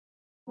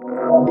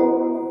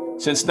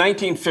Since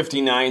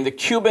 1959, the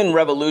Cuban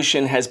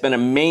Revolution has been a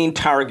main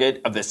target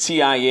of the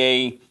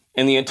CIA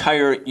and the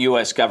entire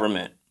U.S.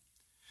 government.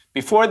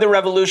 Before the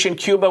revolution,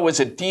 Cuba was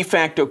a de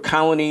facto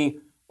colony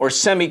or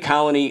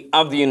semi-colony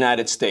of the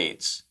United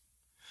States.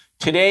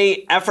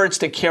 Today, efforts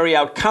to carry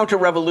out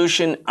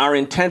counter-revolution are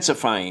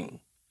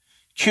intensifying.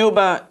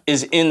 Cuba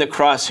is in the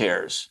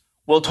crosshairs.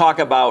 We'll talk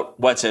about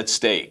what's at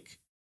stake.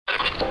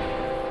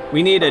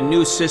 We need a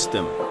new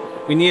system.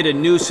 We need a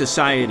new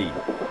society.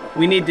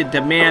 We need to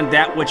demand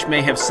that which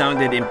may have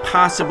sounded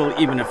impossible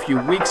even a few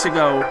weeks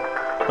ago,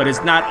 but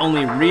is not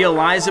only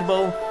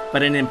realizable,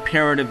 but an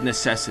imperative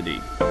necessity.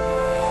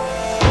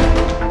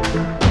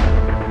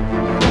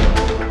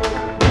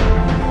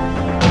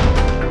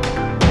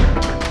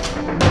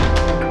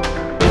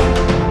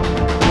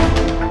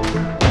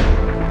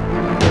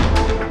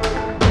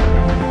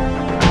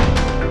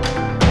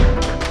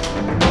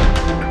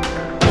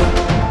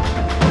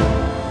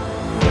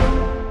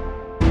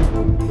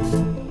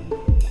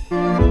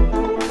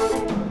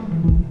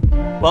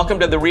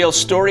 Welcome to The Real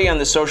Story on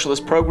the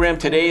Socialist Program.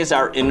 Today is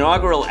our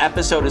inaugural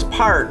episode as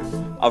part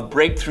of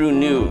Breakthrough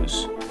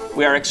News.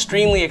 We are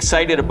extremely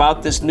excited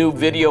about this new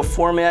video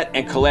format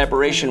and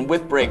collaboration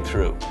with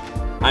Breakthrough.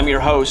 I'm your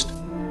host,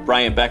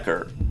 Brian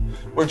Becker.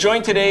 We're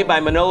joined today by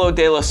Manolo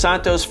de los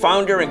Santos,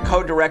 founder and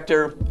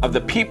co-director of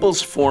the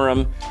People's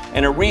Forum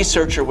and a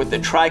researcher with the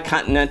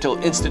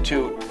Tricontinental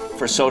Institute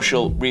for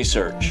Social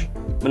Research.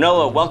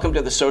 Manolo, welcome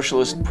to the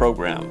Socialist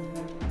Program.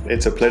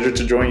 It's a pleasure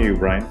to join you,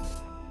 Brian.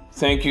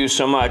 Thank you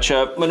so much.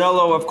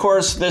 Manolo, of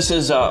course, this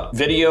is a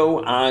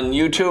video on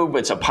YouTube.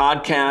 It's a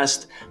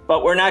podcast,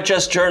 but we're not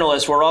just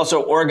journalists. We're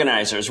also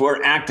organizers. We're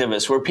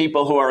activists. We're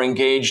people who are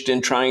engaged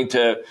in trying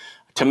to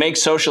make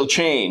social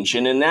change.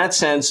 And in that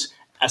sense,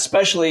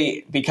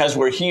 especially because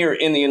we're here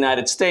in the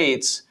United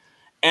States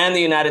and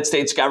the United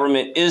States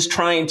government is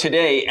trying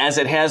today, as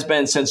it has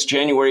been since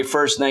January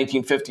 1st,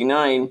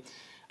 1959,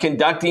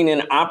 conducting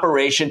an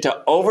operation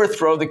to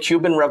overthrow the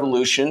Cuban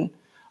Revolution,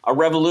 a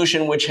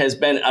revolution which has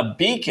been a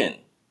beacon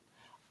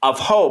of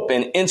hope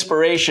and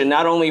inspiration,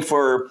 not only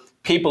for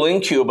people in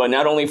Cuba,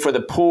 not only for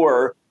the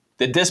poor,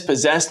 the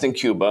dispossessed in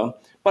Cuba,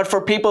 but for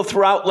people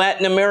throughout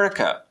Latin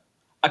America,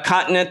 a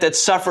continent that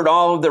suffered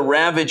all of the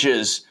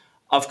ravages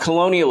of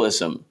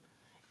colonialism.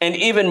 And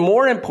even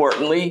more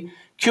importantly,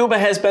 Cuba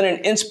has been an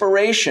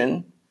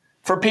inspiration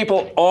for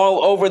people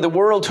all over the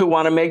world who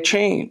want to make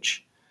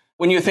change.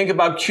 When you think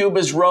about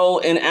Cuba's role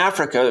in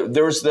Africa,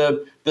 there's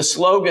the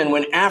slogan,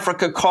 when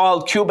Africa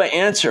called, Cuba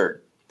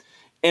answered.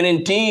 And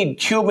indeed,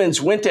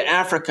 Cubans went to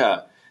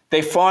Africa.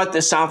 They fought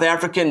the South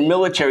African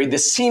military, the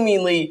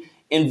seemingly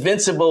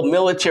invincible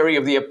military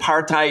of the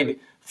apartheid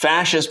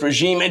fascist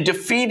regime, and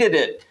defeated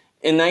it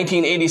in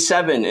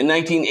 1987 and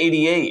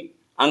 1988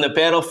 on the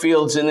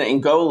battlefields in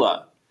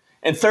Angola.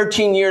 And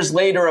 13 years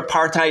later,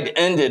 apartheid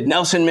ended.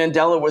 Nelson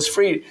Mandela was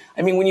freed.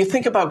 I mean, when you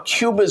think about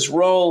Cuba's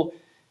role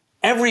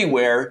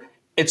everywhere,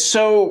 it's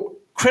so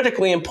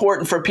critically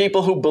important for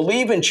people who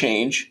believe in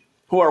change,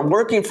 who are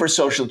working for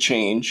social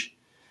change.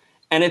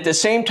 And at the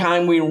same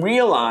time, we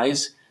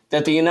realize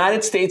that the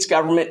United States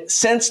government,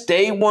 since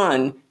day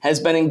one,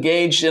 has been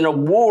engaged in a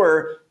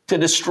war to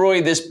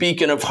destroy this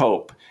beacon of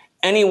hope.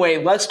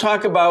 Anyway, let's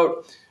talk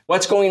about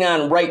what's going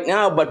on right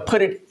now, but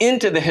put it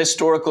into the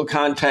historical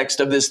context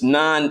of this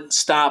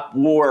non-stop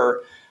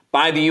war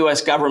by the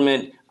U.S.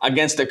 government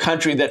against a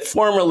country that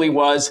formerly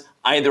was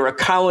either a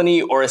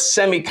colony or a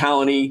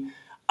semi-colony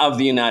of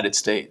the United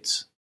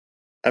States.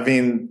 I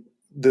mean,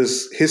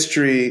 this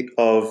history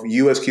of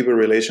U.S.-Cuba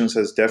relations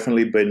has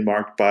definitely been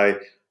marked by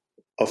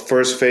a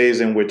first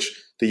phase in which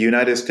the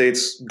United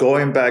States,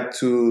 going back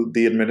to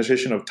the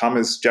administration of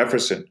Thomas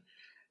Jefferson,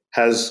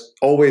 has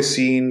always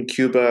seen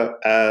Cuba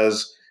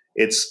as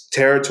its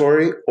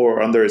territory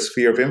or under its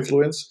sphere of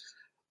influence,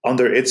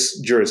 under its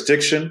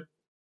jurisdiction,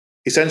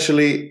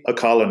 essentially a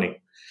colony.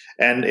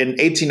 And in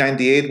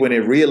 1898, when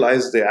it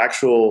realized the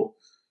actual,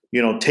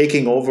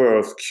 taking over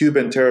of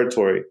Cuban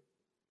territory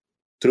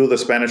through the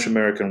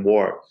Spanish-American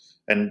War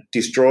and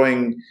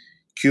destroying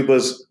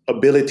Cuba's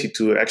ability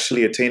to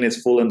actually attain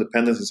its full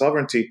independence and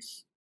sovereignty,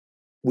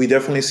 we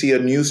definitely see a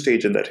new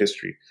stage in that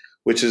history,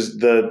 which is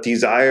the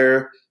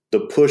desire, the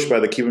push by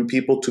the Cuban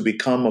people to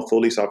become a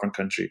fully sovereign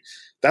country.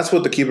 That's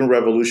what the Cuban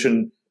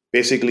Revolution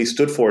basically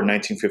stood for in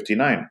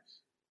 1959.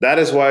 That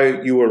is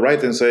why you were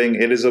right in saying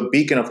it is a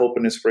beacon of hope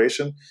and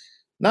inspiration,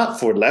 not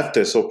for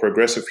leftists or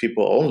progressive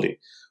people only,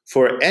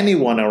 for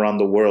anyone around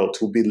the world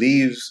who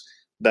believes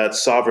that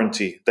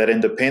sovereignty, that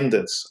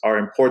independence are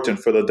important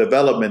for the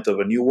development of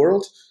a new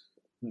world.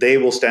 They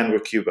will stand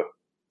with Cuba.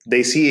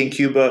 They see in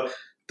Cuba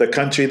the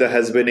country that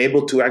has been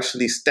able to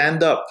actually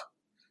stand up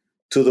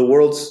to the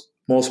world's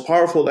most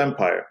powerful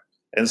empire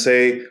and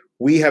say,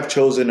 we have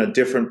chosen a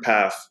different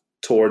path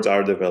towards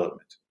our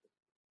development.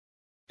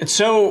 It's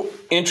so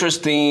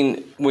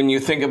interesting when you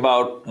think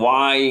about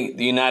why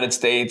the United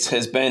States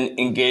has been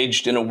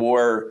engaged in a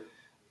war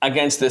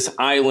against this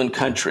island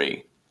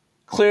country.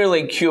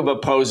 Clearly, Cuba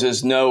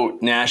poses no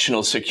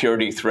national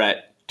security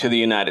threat to the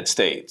United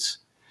States.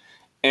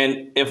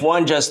 And if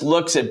one just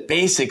looks at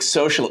basic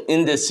social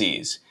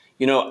indices,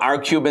 are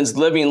Cubans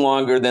living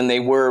longer than they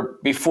were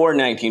before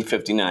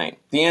 1959?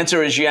 The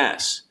answer is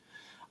yes.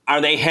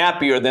 Are they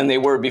happier than they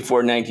were before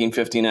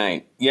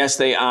 1959? Yes,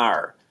 they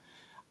are.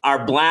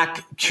 Are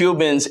Black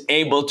Cubans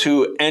able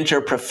to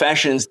enter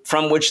professions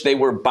from which they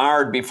were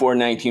barred before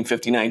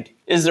 1959?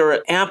 Is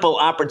there ample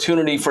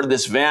opportunity for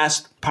this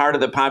vast part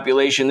of the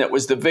population that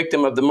was the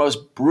victim of the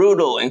most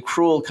brutal and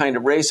cruel kind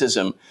of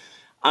racism?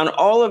 On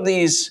all of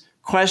these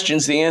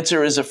questions, the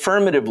answer is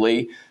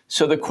affirmatively.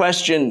 So the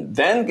question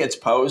then gets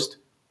posed,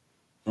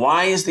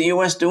 why is the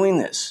U.S. doing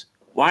this?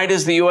 Why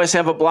does the U.S.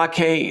 have a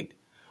blockade?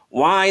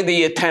 Why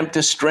the attempt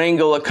to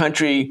strangle a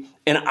country,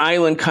 an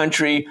island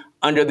country,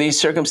 under these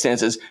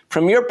circumstances?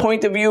 From your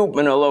point of view,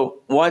 Manolo,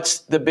 what's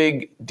the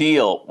big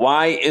deal?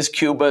 Why is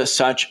Cuba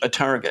such a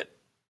target?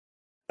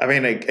 I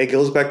mean, it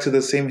goes back to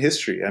the same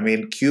history. I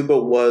mean, Cuba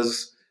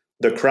was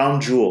the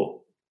crown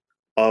jewel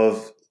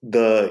of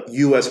the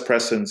U.S.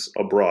 presence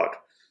abroad.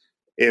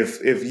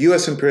 If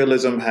U.S.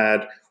 imperialism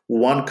had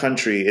one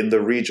country in the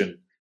region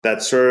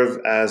that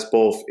served as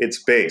both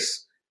its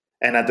base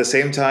and at the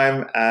same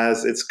time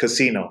as its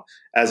casino,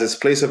 as its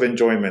place of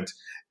enjoyment,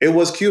 it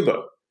was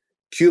Cuba.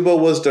 Cuba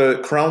was the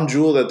crown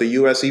jewel that the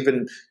U.S.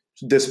 even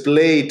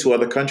displayed to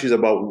other countries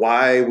about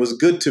why it was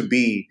good to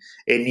be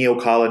a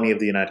neo-colony of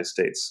the United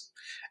States.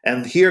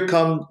 And here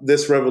comes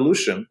this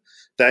revolution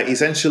that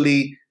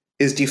essentially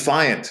is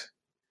defiant,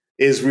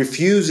 is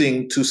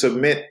refusing to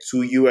submit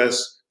to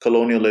U.S.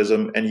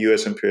 colonialism and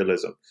U.S.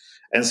 imperialism,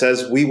 and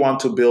says we want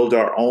to build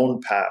our own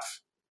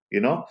path.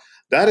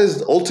 That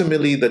is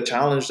ultimately the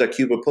challenge that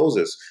Cuba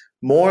poses.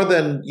 More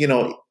than,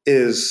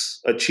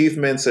 is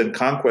achievements and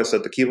conquests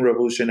that the Cuban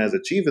Revolution has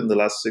achieved in the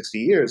last 60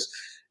 years,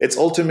 it's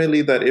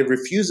ultimately that it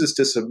refuses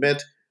to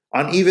submit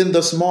on even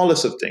the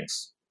smallest of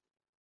things.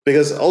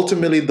 Because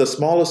ultimately, the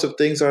smallest of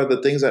things are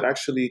the things that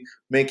actually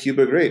make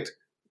Cuba great.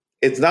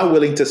 It's not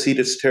willing to cede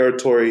its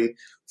territory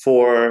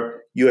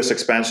for U.S.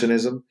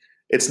 expansionism.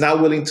 It's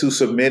not willing to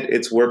submit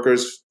its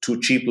workers to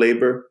cheap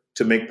labor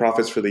to make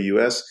profits for the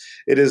U.S.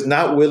 It is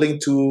not willing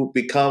to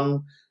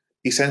become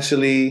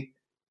essentially,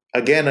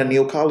 again, a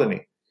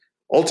neo-colony.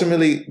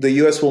 Ultimately, the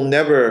U.S. will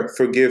never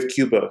forgive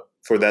Cuba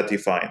for that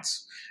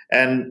defiance.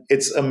 And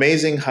it's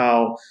amazing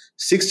how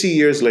 60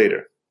 years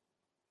later,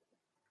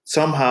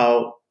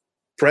 somehow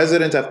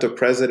president after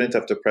president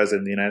after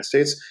president in the United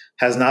States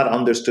has not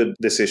understood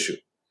this issue.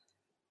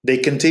 They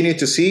continue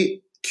to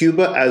see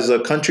Cuba as a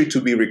country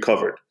to be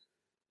recovered,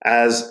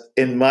 as,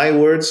 in my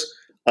words,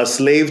 a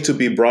slave to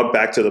be brought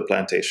back to the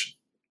plantation.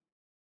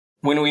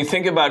 When we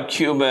think about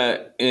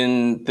Cuba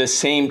in the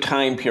same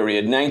time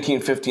period,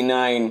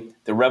 1959,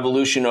 the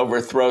revolution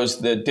overthrows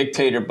the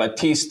dictator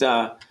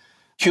Batista.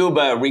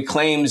 Cuba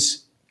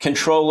reclaims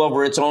control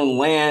over its own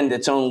land,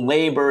 its own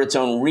labor, its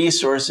own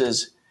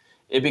resources.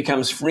 It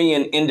becomes free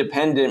and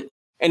independent.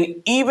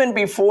 And even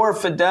before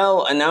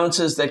Fidel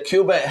announces that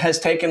Cuba has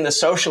taken the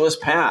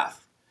socialist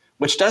path,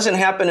 which doesn't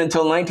happen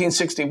until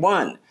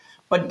 1961,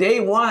 but day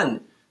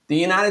one, the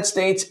United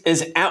States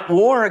is at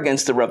war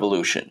against the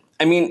revolution.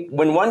 I mean,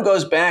 when one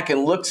goes back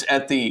and looks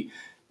at the,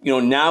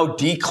 now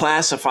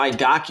declassified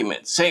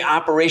documents, say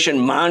Operation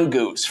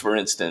Mongoose, for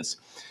instance,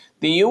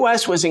 the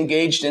U.S. was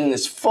engaged in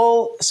this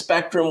full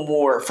spectrum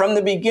war from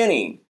the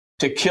beginning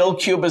to kill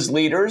Cuba's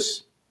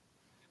leaders,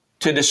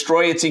 to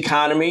destroy its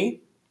economy,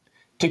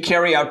 to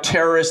carry out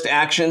terrorist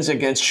actions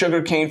against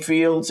sugarcane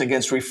fields,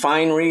 against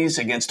refineries,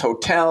 against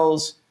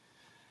hotels.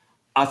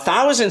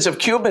 Thousands of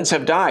Cubans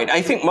have died.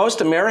 I think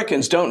most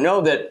Americans don't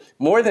know that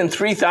more than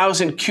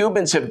 3,000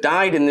 Cubans have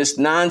died in this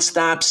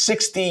nonstop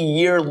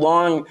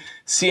 60-year-long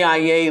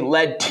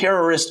CIA-led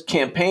terrorist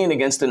campaign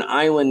against an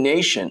island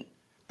nation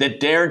that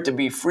dared to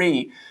be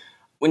free.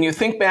 When you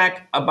think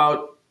back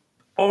about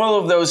all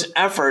of those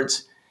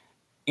efforts,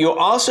 you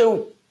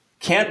also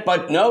can't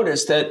but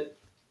notice that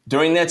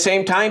during that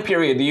same time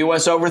period, the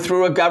U.S.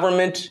 overthrew a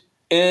government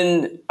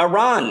in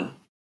Iran.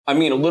 A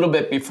little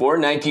bit before,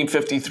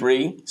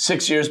 1953,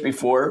 6 years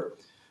before.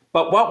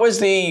 But what was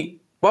the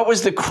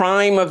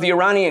crime of the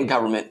Iranian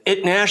government?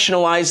 It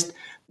nationalized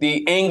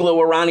the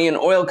Anglo-Iranian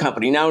oil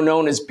company, now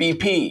known as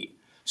BP.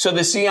 So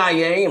the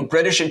CIA and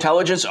British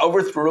intelligence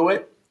overthrew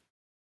it.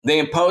 They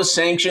imposed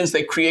sanctions.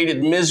 They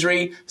created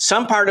misery.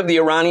 Some part of the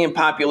Iranian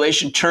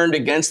population turned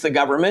against the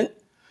government.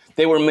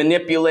 They were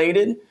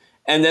manipulated.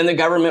 And then the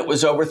government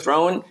was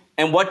overthrown.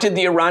 And what did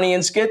the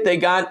Iranians get? They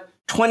got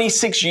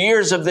 26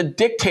 years of the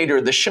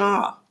dictator, the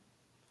Shah.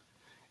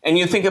 And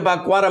you think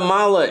about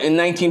Guatemala in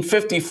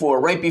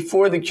 1954, right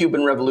before the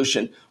Cuban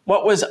Revolution.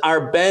 What was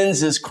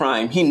Arbenz's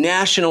crime? He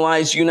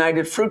nationalized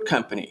United Fruit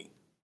Company.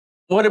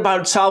 What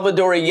about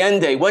Salvador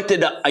Allende? What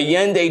did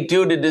Allende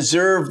do to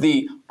deserve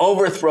the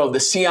overthrow,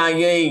 the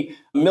CIA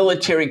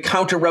military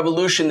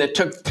counter-revolution that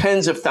took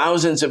tens of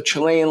thousands of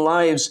Chilean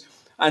lives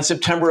on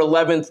September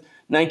 11th,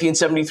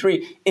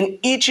 1973? In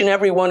each and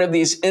every one of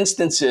these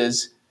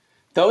instances,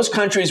 those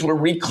countries were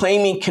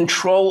reclaiming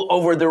control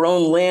over their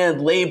own land,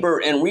 labor,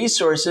 and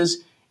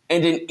resources,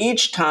 And in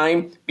each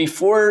time,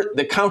 before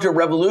the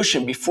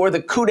counter-revolution, before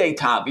the coup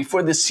d'etat,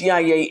 before the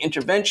CIA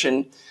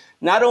intervention,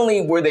 not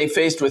only were they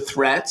faced with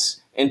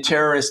threats and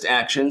terrorist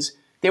actions,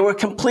 they were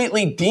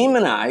completely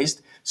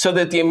demonized so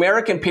that the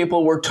American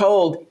people were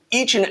told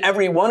each and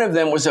every one of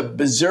them was a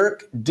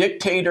berserk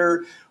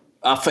dictator,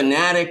 a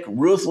fanatic,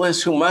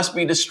 ruthless, who must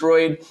be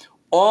destroyed,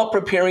 all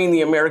preparing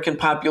the American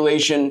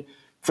population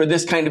for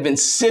this kind of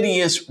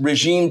insidious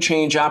regime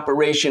change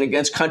operation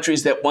against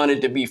countries that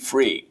wanted to be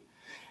free.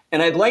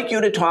 And I'd like you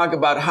to talk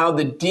about how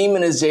the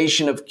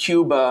demonization of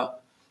Cuba,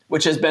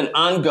 which has been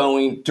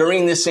ongoing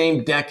during the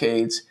same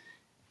decades,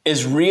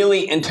 is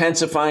really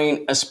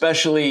intensifying,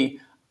 especially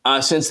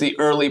since the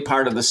early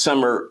part of the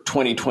summer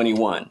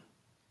 2021.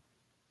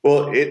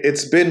 Well,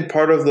 it's been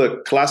part of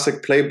the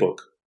classic playbook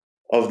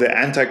of the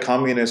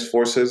anti-communist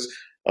forces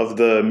of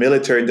the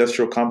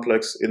military-industrial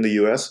complex in the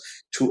US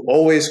to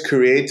always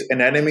create an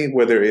enemy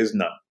where there is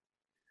none.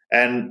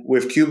 And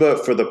with Cuba,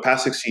 for the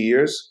past 60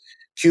 years,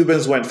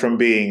 Cubans went from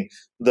being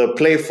the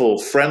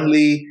playful,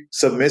 friendly,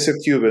 submissive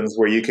Cubans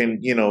where you can,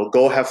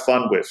 go have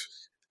fun with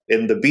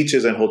in the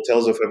beaches and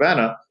hotels of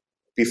Havana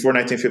before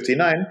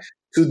 1959,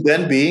 to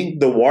then being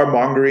the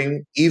warmongering,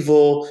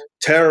 evil,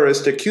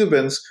 terroristic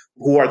Cubans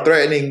who are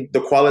threatening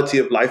the quality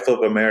of life of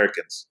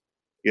Americans,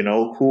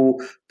 who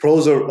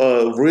pose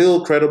a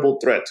real credible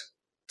threat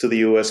to the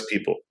US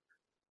people.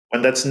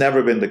 And that's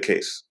never been the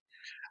case.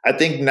 I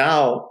think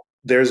now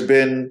there's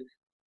been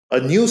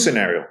a new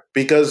scenario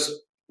because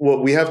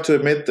what we have to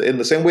admit, in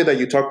the same way that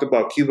you talked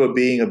about Cuba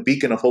being a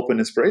beacon of hope and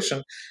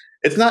inspiration,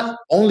 it's not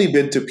only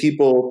been to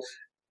people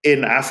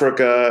in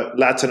Africa,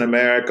 Latin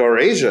America, or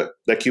Asia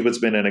that Cuba's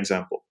been an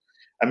example.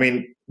 I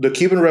mean, the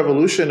Cuban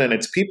Revolution and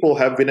its people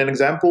have been an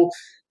example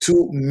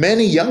to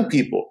many young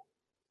people,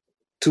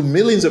 to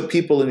millions of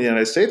people in the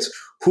United States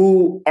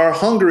who are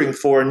hungering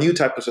for a new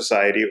type of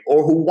society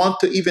or who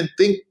want to even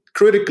think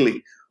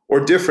critically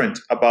or different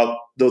about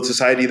the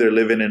society they're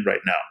living in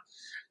right now.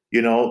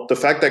 The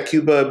fact that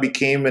Cuba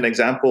became an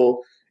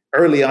example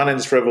early on in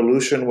its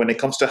revolution when it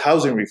comes to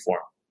housing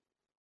reform.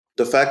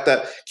 The fact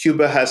that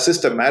Cuba has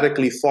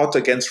systematically fought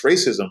against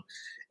racism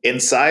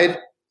inside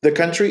the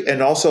country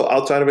and also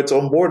outside of its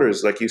own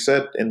borders, like you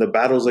said, in the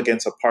battles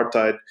against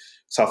apartheid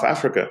South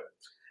Africa.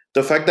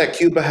 The fact that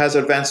Cuba has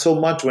advanced so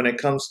much when it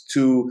comes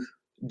to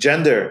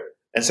gender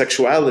and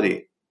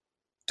sexuality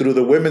through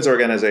the women's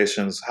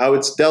organizations, how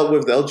it's dealt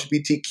with the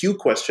LGBTQ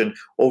question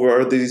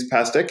over these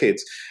past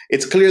decades.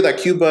 It's clear that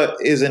Cuba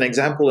is an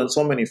example in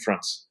so many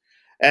fronts.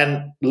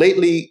 And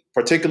lately,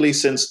 particularly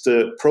since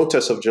the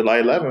protests of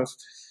July 11th,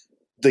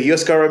 the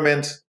US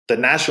government, the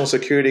National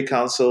Security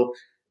Council,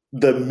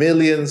 the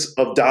millions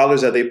of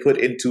dollars that they put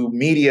into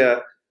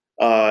media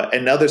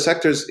and other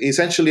sectors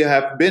essentially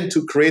have been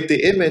to create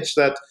the image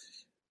that,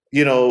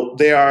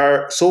 they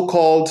are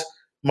so-called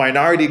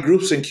minority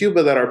groups in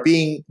Cuba that are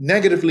being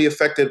negatively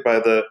affected by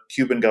the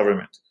Cuban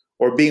government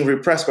or being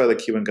repressed by the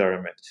Cuban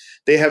government.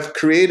 They have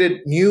created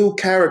new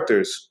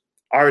characters,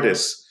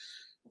 artists,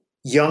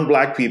 young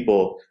Black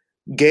people,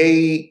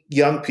 gay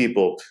young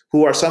people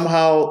who are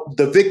somehow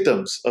the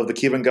victims of the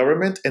Cuban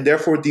government and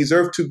therefore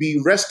deserve to be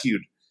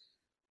rescued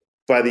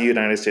by the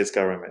United States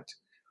government.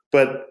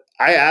 But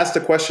I asked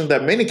the question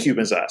that many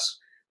Cubans ask.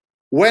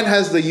 When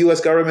has the US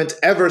government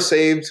ever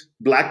saved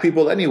Black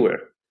people anywhere?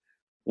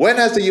 When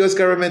has the US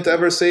government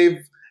ever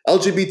saved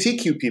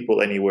LGBTQ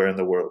people anywhere in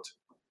the world?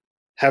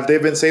 Have they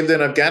been saved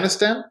in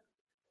Afghanistan?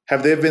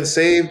 Have they been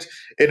saved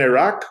in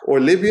Iraq or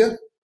Libya?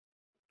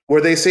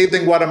 Were they saved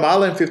in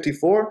Guatemala in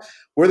 1954?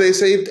 Were they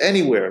saved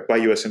anywhere by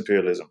US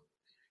imperialism?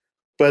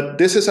 But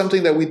this is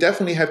something that we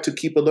definitely have to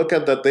keep a look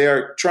at, that they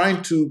are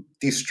trying to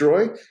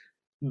destroy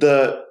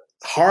the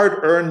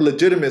hard-earned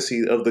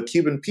legitimacy of the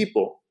Cuban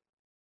people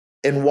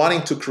in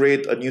wanting to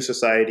create a new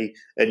society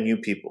and new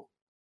people.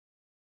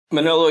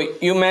 Manolo,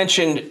 you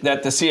mentioned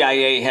that the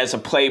CIA has a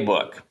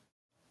playbook,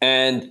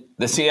 and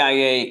the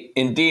CIA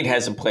indeed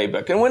has a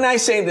playbook. And when I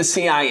say the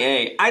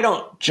CIA, I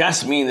don't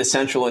just mean the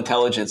Central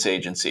Intelligence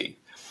Agency.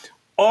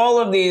 All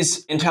of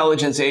these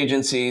intelligence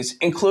agencies,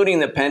 including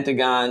the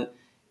Pentagon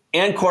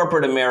and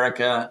corporate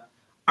America,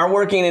 are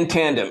working in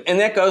tandem. And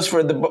that goes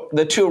for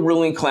the two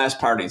ruling class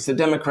parties, the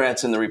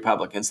Democrats and the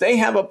Republicans. They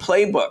have a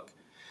playbook.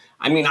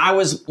 I mean, I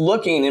was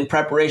looking in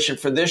preparation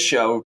for this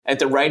show at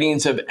the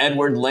writings of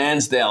Edward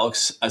Lansdale,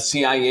 a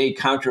CIA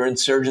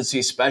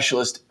counterinsurgency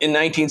specialist in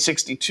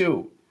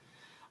 1962.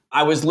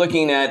 I was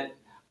looking at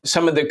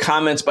some of the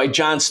comments by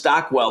John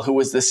Stockwell, who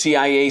was the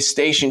CIA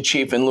station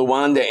chief in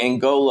Luanda,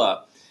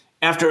 Angola,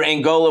 after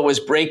Angola was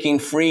breaking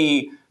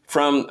free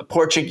from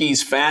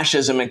Portuguese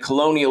fascism and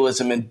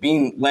colonialism and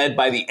being led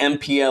by the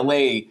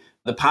MPLA,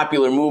 the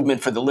Popular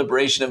Movement for the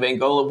Liberation of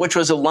Angola, which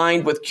was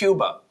aligned with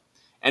Cuba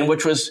and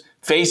which was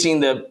facing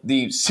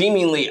the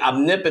seemingly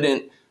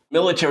omnipotent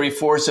military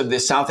force of the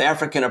South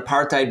African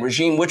apartheid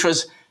regime, which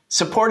was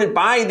supported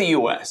by the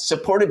US,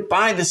 supported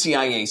by the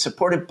CIA,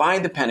 supported by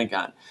the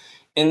Pentagon.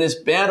 In this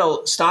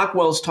battle,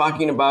 Stockwell's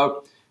talking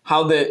about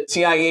how the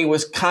CIA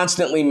was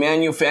constantly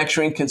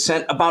manufacturing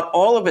consent about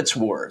all of its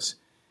wars.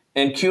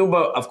 And Cuba,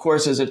 of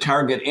course, is a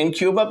target in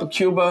Cuba, but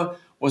Cuba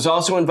was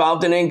also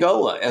involved in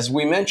Angola, as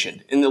we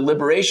mentioned, in the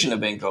liberation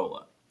of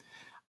Angola.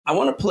 I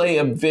want to play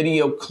a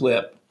video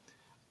clip.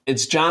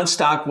 It's John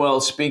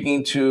Stockwell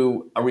speaking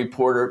to a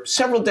reporter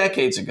several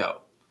decades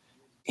ago.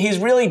 He's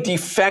really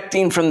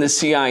defecting from the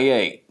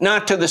CIA,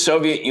 not to the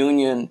Soviet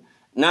Union,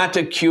 not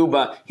to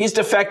Cuba. He's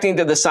defecting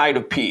to the side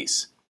of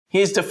peace.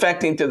 He's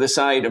defecting to the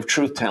side of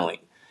truth-telling.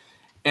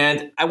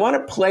 And I want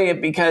to play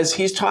it because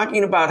he's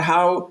talking about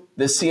how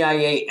the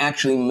CIA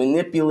actually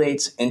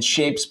manipulates and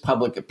shapes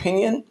public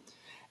opinion.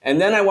 And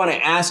then I want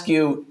to ask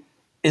you,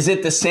 is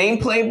it the same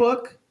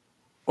playbook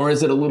or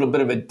is it a little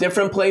bit of a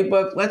different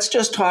playbook? Let's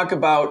just talk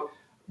about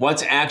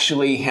what's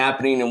actually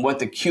happening and what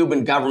the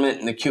Cuban government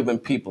and the Cuban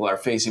people are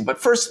facing. But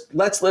first,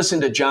 let's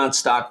listen to John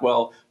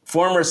Stockwell,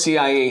 former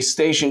CIA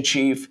station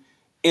chief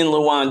in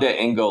Luanda,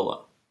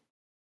 Angola.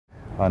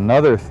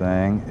 Another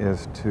thing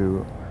is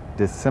to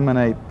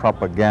disseminate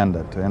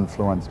propaganda to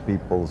influence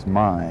people's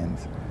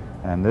minds.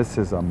 And this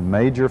is a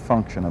major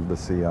function of the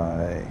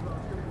CIA.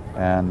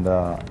 And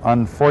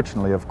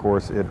unfortunately, of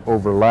course, it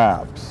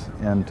overlaps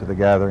into the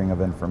gathering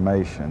of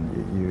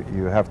information.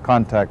 You have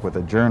contact with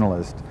a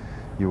journalist,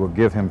 you will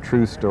give him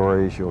true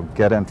stories, you'll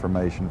get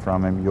information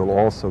from him, you'll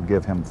also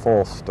give him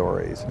false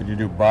stories. But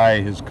you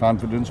buy his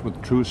confidence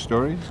with true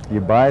stories?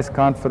 You buy his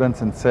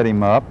confidence and set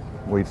him up.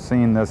 We've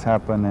seen this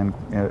happen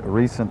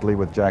recently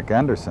with Jack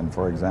Anderson,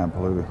 for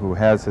example, who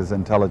has his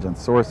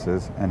intelligence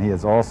sources, and he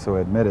has also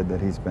admitted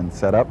that he's been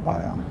set up by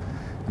them.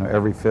 You know,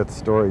 every fifth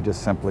story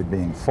just simply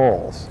being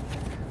false.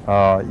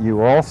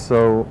 You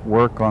also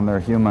work on their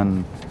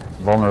human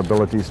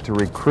vulnerabilities to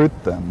recruit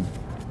them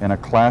in a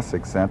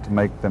classic sense, to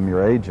make them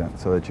your agent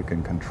so that you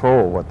can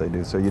control what they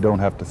do, so you don't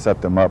have to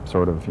set them up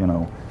sort of,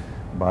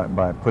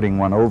 by putting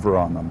one over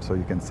on them. So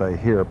you can say,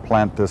 here,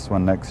 plant this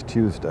one next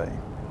Tuesday.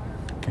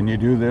 Can you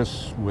do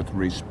this with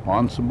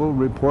responsible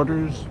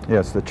reporters?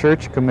 Yes, the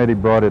Church Committee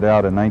brought it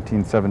out in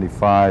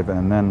 1975,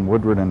 and then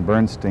Woodward and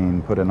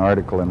Bernstein put an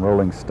article in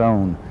Rolling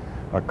Stone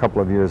a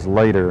couple of years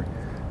later.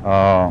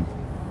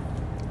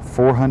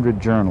 400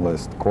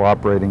 journalists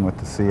cooperating with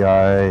the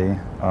CIA,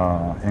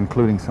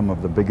 including some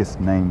of the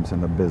biggest names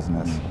in the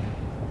business,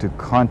 to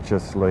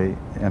consciously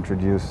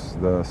introduce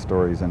the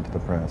stories into the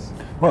press.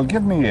 Well,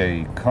 give me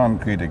a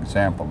concrete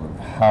example of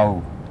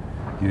how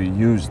you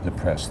use the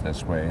press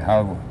this way,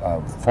 how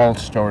a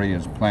false story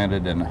is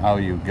planted and how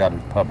you got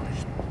it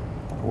published.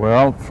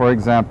 Well, for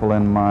example,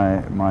 in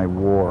my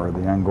war,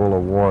 the Angola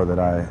War that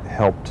I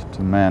helped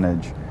to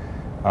manage,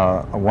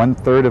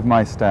 1/3 of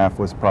my staff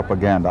was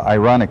propaganda.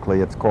 Ironically,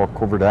 it's called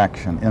covert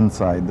action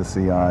inside the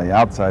CIA.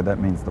 Outside, that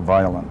means the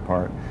violent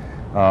part.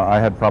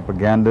 I had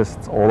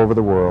propagandists all over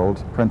the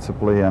world,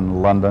 principally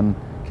in London,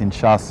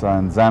 Kinshasa,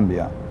 and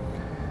Zambia.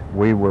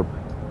 We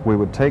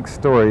would take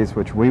stories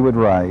which we would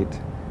write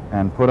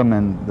and put them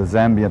in the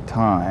Zambia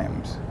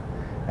Times,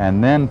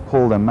 and then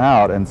pull them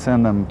out and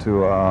send them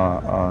to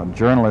a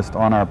journalist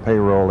on our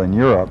payroll in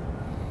Europe.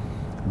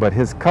 But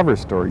his cover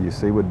story, you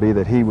see, would be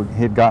that he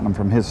had gotten them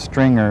from his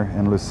stringer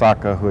in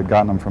Lusaka, who had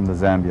gotten them from the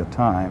Zambia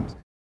Times.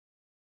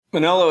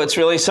 Manolo, it's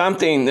really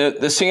something.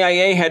 The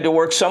CIA had to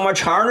work so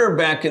much harder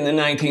back in the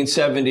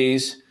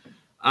 1970s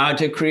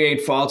to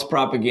create false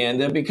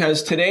propaganda,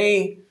 because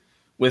today,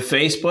 with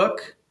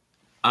Facebook,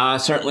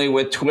 certainly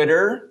with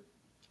Twitter,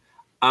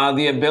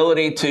 the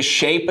ability to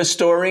shape a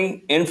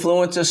story,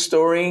 influence a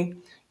story,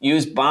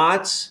 use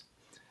bots.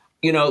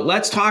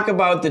 Let's talk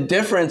about the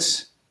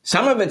difference.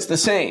 Some of it's the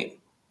same.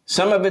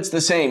 Some of it's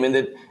the same,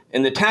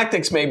 and the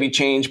tactics may be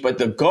changed, but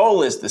the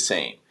goal is the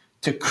same: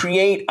 to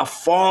create a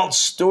false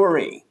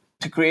story,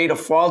 to create a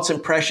false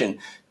impression,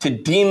 to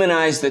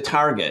demonize the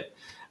target.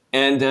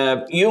 And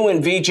you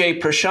and Vijay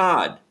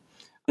Prashad,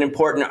 an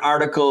important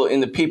article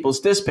in the People's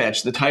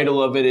Dispatch. The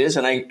title of it is,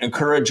 and I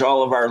encourage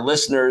all of our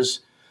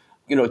listeners,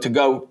 to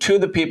go to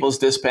the People's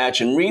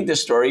Dispatch and read the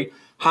story,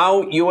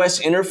 how U.S.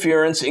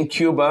 interference in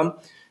Cuba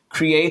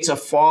creates a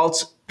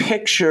false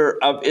picture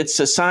of its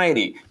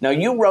society. Now,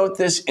 you wrote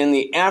this in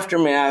the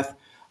aftermath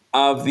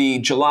of the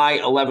July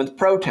 11th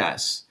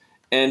protests.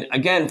 And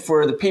again,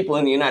 for the people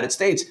in the United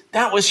States,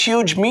 that was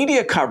huge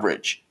media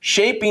coverage,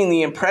 shaping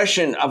the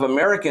impression of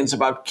Americans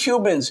about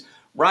Cubans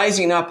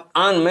rising up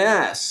en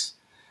masse.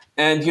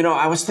 And,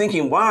 I was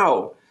thinking,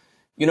 wow,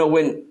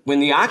 when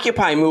the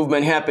Occupy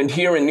movement happened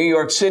here in New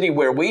York City,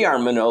 where we are,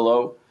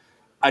 Manolo,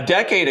 a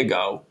decade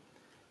ago,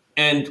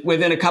 and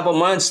within a couple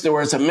months, there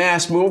was a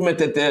mass movement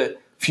that the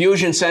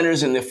fusion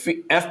centers and the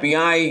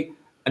FBI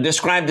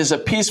described as a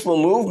peaceful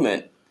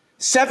movement.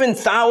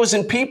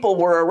 7,000 people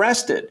were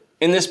arrested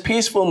in this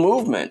peaceful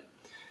movement.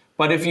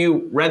 But if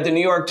you read the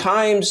New York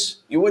Times,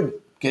 you would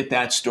get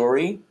that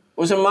story. It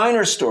was a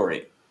minor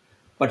story.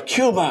 But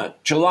Cuba,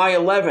 July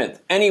 11th.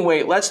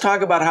 Anyway, let's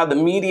talk about how the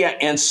media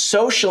and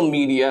social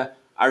media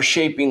are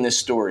shaping this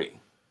story.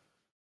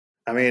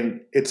 I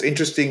mean, it's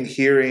interesting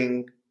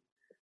hearing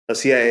a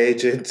CIA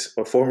agent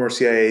or former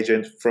CIA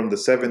agent from the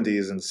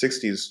 70s and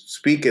 60s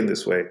speak in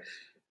this way,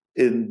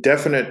 in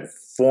definite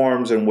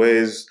forms and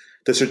ways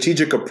the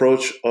strategic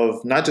approach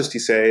of not just the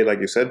CIA, like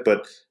you said,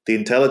 but the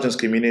intelligence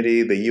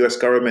community, the US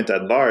government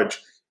at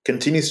large,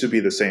 continues to be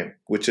the same,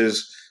 which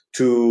is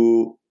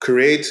to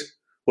create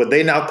what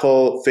they now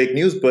call fake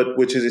news, but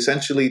which is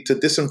essentially to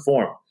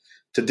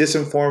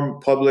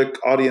disinform public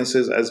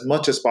audiences as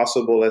much as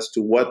possible as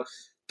to what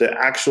the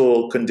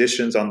actual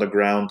conditions on the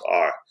ground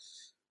are,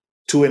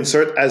 to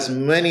insert as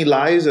many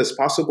lies as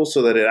possible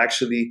so that it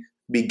actually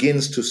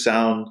begins to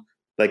sound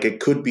like it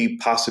could be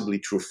possibly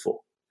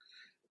truthful.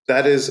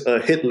 That is a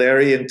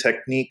Hitlerian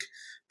technique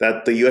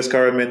that the US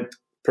government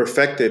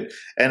perfected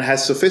and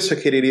has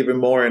sophisticated even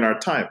more in our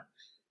time,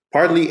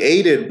 partly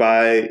aided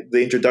by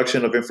the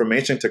introduction of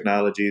information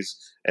technologies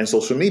and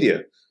social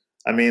media.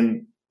 I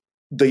mean,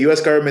 the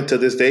US government to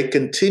this day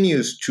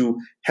continues to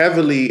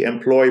heavily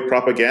employ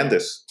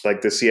propagandists,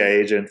 like the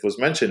CIA agent was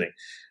mentioning.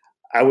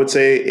 I would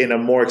say in a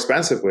more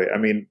expansive way. I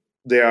mean,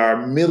 there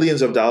are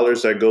millions of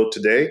dollars that go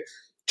today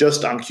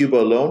just on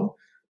Cuba alone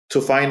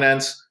to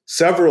finance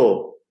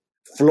several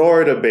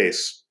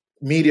Florida-based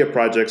media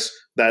projects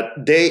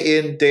that day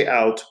in, day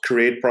out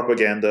create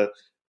propaganda,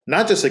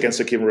 not just against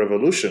the Cuban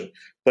Revolution,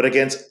 but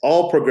against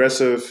all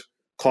progressive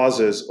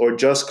causes or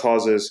just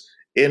causes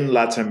in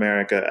Latin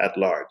America at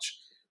large.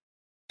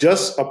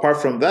 Just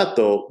apart from that,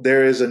 though,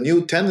 there is a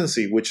new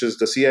tendency, which is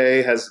the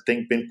CIA has, I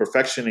think, been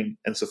perfectioning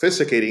and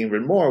sophisticating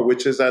even more,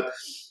 which is that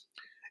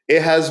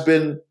it has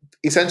been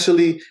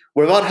essentially,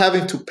 without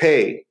having to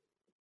pay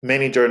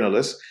many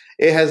journalists,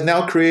 it has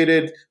now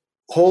created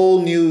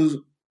whole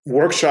new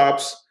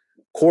workshops,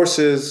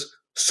 courses,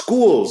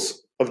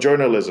 schools of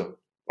journalism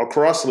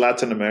across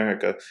Latin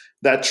America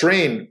that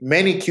train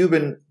many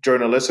Cuban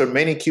journalists or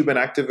many Cuban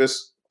activists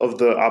of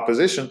the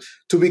opposition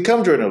to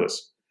become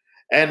journalists.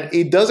 And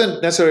it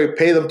doesn't necessarily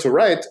pay them to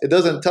write. It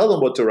doesn't tell them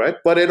what to write,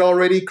 but it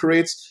already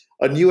creates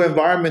a new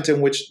environment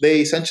in which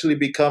they essentially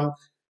become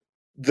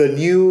the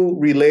new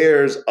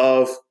relayers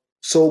of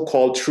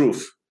so-called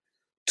truth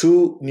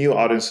to new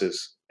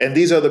audiences. And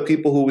these are the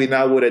people who we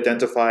now would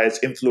identify as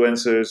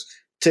influencers,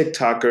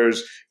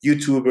 TikTokers,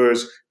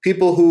 YouTubers,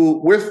 people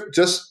who, with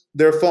just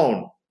their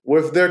phone,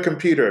 with their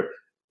computer,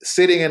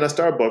 sitting in a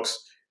Starbucks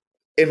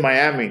in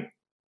Miami,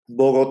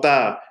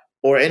 Bogota,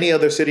 or any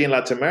other city in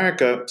Latin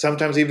America,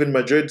 sometimes even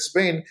Madrid,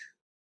 Spain,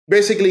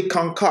 basically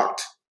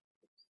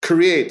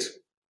create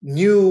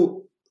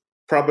new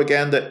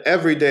propaganda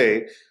every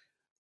day,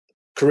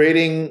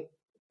 creating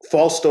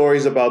false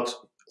stories about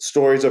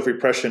stories of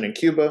repression in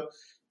Cuba,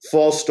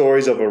 false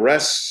stories of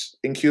arrests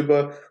in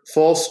Cuba,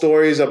 false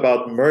stories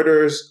about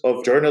murders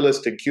of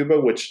journalists in Cuba,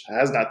 which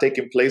has not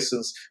taken place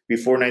since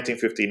before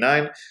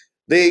 1959.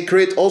 They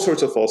create all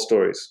sorts of false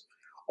stories.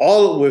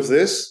 All with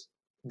this,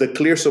 the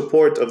clear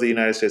support of the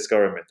United States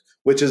government,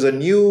 which is a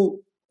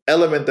new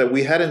element that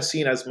we hadn't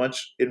seen as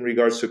much in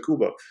regards to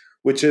Cuba,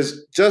 which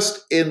is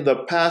just in the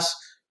past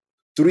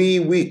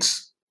 3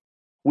 weeks,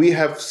 we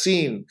have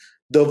seen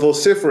the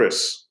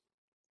vociferous,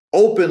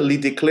 openly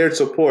declared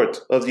support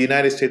of the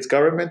United States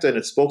government and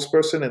its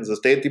spokesperson in the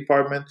State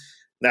Department,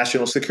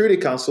 National Security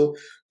Council,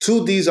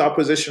 to these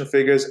opposition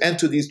figures and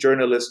to these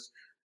journalists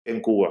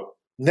in Cuba.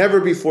 Never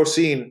before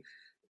seen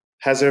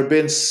has there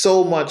been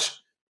so much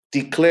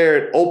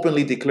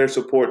openly declared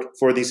support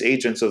for these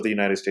agents of the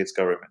United States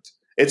government.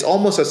 It's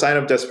almost a sign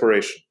of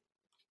desperation.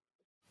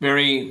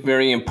 Very,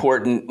 very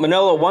important.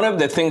 Manolo, one of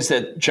the things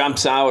that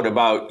jumps out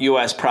about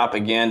U.S.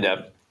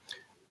 propaganda,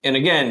 and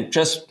again,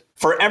 just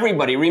for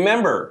everybody,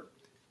 remember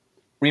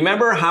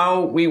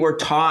how we were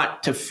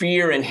taught to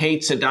fear and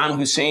hate Saddam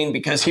Hussein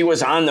because he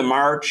was on the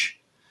march,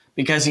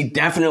 because he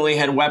definitely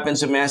had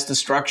weapons of mass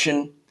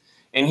destruction.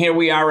 And here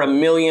we are, 1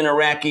 million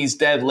Iraqis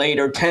dead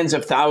later, tens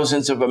of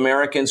thousands of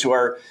Americans who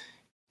are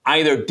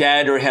either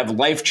dead or have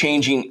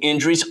life-changing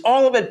injuries,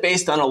 all of it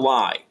based on a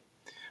lie,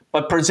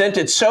 but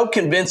presented so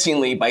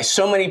convincingly by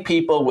so many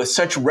people with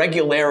such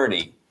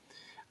regularity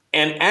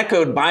and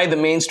echoed by the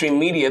mainstream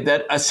media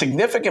that a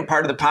significant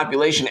part of the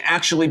population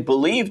actually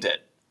believed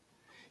it.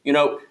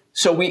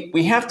 So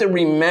we have to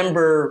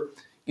remember,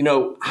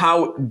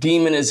 how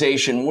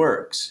demonization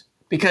works,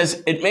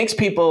 because it makes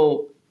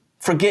people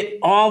forget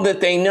all that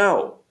they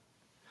know.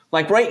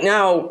 Like right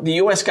now, the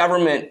US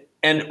government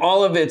and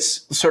all of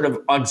its sort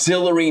of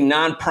auxiliary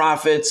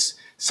nonprofits,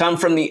 some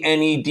from the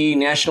NED,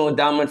 National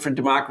Endowment for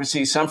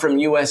Democracy, some from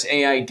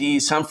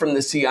USAID, some from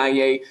the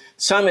CIA,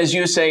 some, as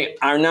you say,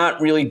 are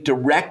not really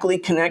directly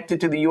connected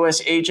to the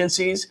US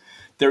agencies.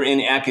 They're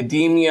in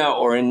academia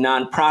or in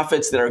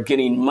nonprofits that are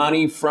getting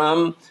money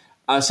from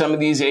some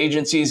of these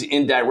agencies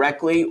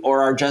indirectly,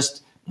 or are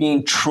just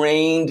being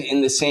trained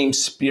in the same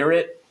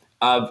spirit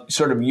of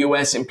sort of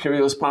U.S.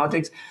 imperialist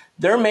politics.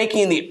 They're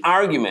making the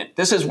argument,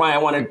 this is why I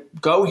want to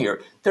go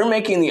here, they're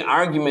making the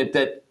argument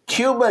that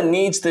Cuba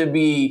needs to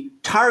be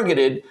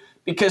targeted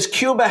because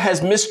Cuba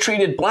has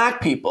mistreated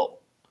black people.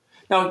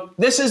 Now,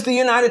 this is the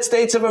United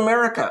States of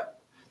America.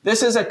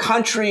 This is a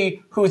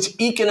country whose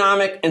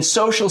economic and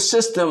social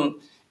system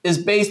is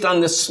based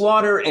on the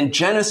slaughter and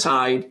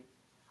genocide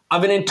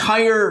of an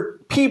entire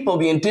people,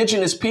 the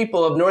indigenous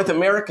people of North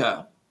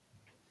America.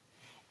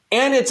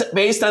 And it's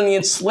based on the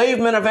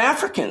enslavement of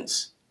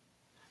Africans.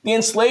 the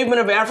enslavement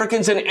of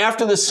Africans, and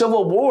after the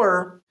Civil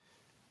War,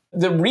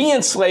 the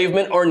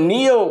re-enslavement or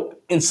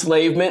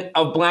neo-enslavement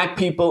of black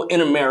people in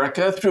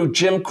America through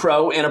Jim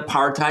Crow and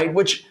apartheid,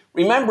 which,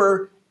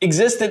 remember,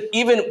 existed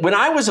even when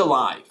I was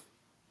alive.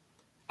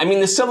 I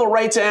mean, the Civil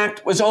Rights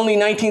Act was only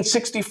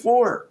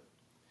 1964.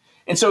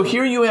 And so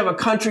here you have a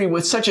country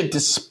with such a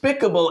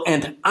despicable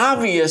and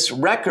obvious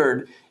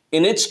record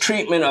in its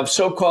treatment of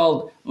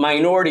so-called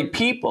minority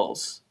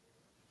peoples,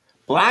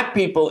 black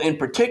people in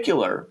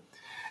particular,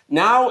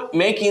 now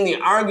making the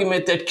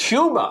argument that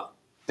Cuba,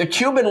 the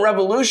Cuban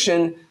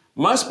Revolution,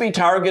 must be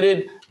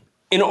targeted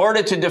in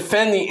order to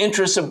defend the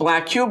interests of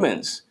black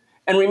Cubans.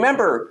 And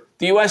remember,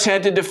 the U.S.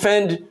 had to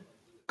defend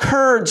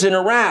Kurds in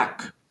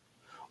Iraq,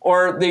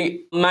 or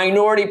the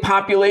minority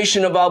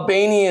population of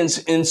Albanians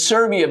in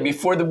Serbia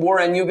before the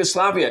war in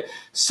Yugoslavia.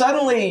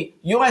 Suddenly,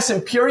 U.S.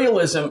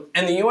 imperialism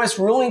and the U.S.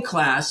 ruling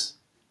class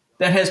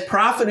that has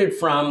profited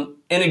from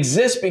and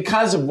exists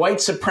because of white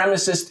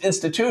supremacist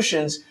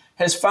institutions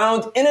has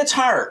found in its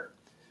heart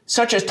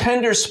such a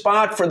tender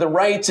spot for the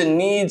rights and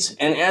needs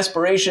and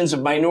aspirations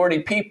of minority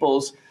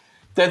peoples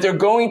that they're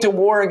going to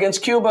war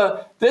against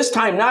Cuba, this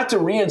time not to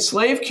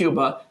re-enslave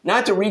Cuba,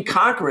 not to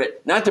reconquer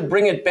it, not to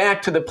bring it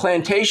back to the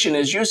plantation,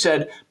 as you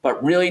said,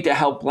 but really to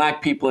help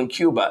black people in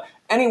Cuba.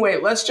 Anyway,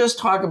 let's just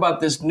talk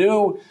about this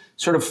new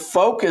sort of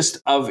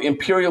focus of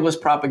imperialist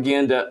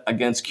propaganda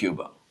against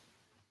Cuba.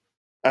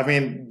 I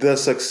mean, the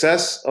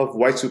success of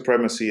white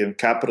supremacy and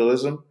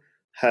capitalism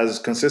has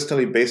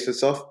consistently based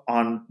itself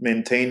on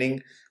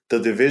maintaining the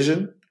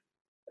division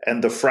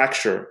and the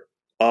fracture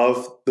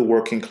of the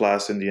working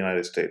class in the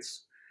United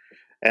States.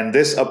 And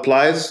this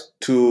applies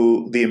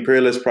to the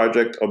imperialist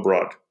project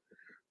abroad.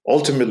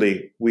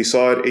 Ultimately, we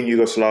saw it in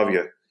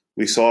Yugoslavia.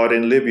 We saw it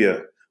in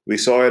Libya. We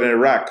saw it in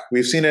Iraq.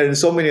 We've seen it in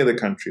so many other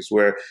countries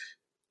where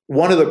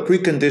one of the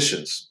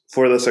preconditions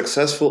for the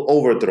successful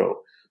overthrow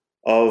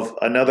of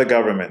another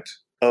government,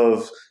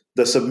 of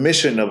the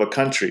submission of a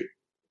country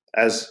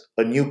as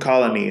a new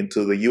colony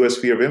into the U.S.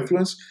 sphere of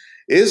influence,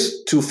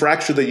 is to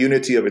fracture the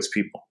unity of its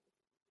people.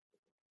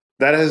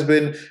 That has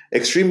been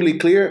extremely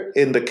clear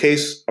in the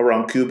case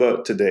around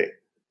Cuba today.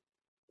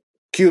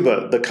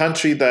 Cuba, the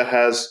country that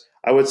has,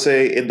 I would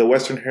say, in the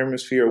Western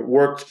Hemisphere,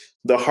 worked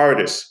the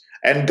hardest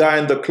and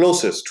gotten the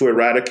closest to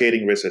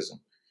eradicating racism.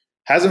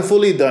 Hasn't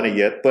fully done it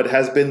yet, but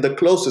has been the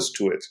closest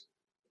to it.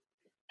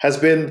 Has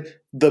been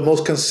the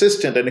most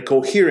consistent and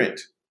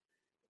coherent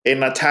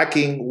in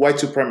attacking white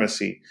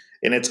supremacy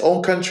in its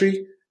own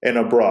country and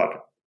abroad.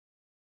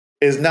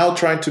 Is now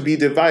trying to be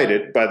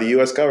divided by the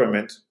US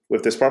government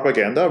with this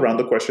propaganda around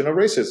the question of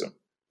racism.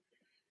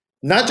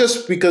 Not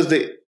just because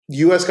the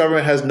US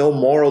government has no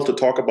moral to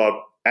talk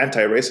about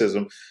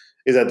anti-racism,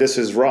 is that this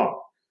is wrong.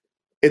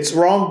 It's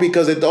wrong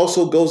because it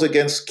also goes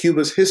against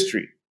Cuba's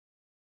history.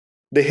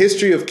 The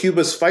history of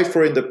Cuba's fight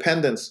for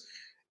independence,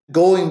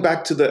 going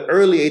back to the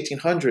early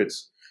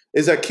 1800s,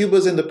 is that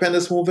Cuba's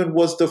independence movement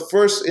was the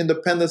first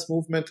independence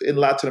movement in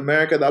Latin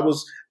America that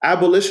was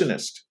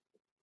abolitionist,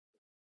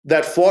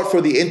 that fought for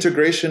the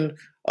integration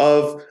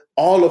of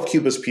all of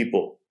Cuba's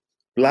people,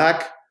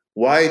 Black,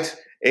 white,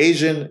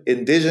 Asian,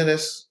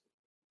 indigenous,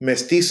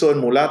 mestizo,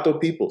 and mulatto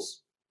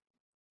peoples.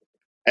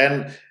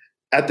 And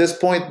at this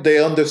point,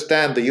 they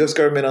understand, the US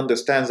government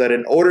understands that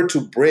in order to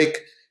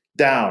break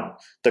down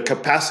the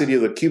capacity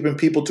of the Cuban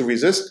people to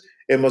resist,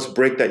 it must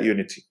break that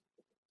unity.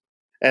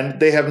 And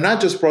they have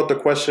not just brought the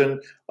question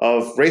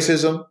of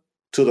racism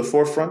to the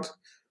forefront,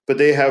 but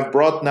they have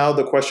brought now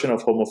the question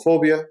of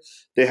homophobia.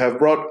 They have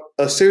brought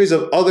a series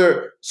of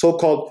other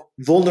so-called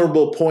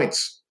vulnerable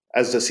points,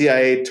 as the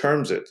CIA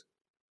terms it,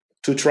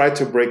 to try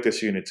to break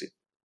this unity.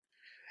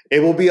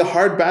 It will be a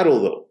hard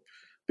battle, though,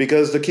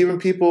 because the Cuban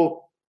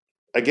people,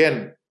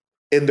 again,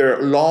 in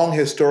their long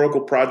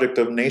historical project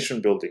of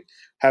nation building,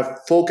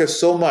 have focused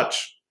so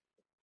much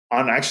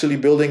on actually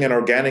building an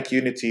organic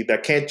unity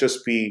that can't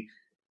just be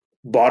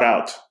bought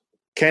out,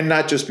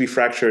 cannot just be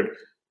fractured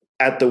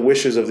at the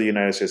wishes of the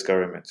United States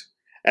government.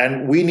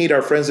 And we need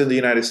our friends in the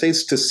United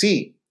States to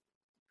see,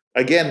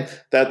 again,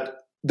 that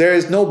there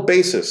is no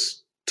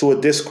basis to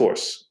a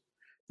discourse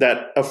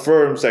that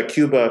affirms that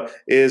Cuba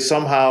is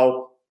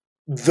somehow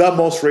the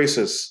most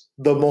racist,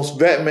 the most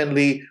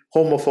vehemently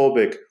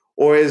homophobic,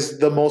 or is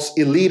the most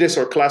elitist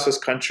or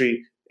classist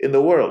country in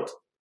the world.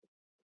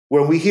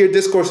 When we hear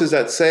discourses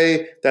that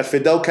say that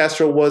Fidel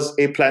Castro was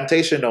a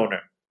plantation owner,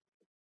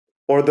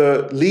 or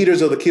the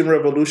leaders of the Cuban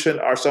Revolution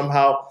are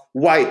somehow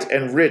white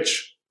and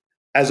rich,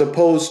 as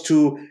opposed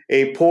to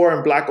a poor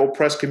and Black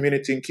oppressed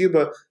community in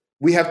Cuba,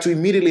 we have to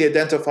immediately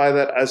identify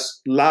that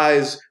as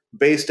lies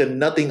based in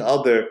nothing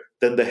other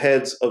than the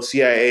heads of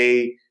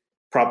CIA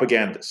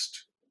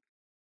propagandists.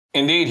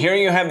 Indeed, here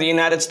you have the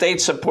United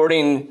States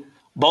supporting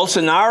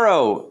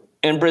Bolsonaro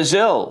in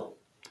Brazil.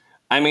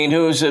 I mean,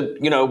 who's a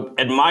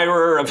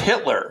admirer of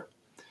Hitler,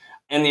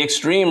 and the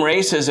extreme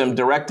racism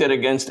directed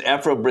against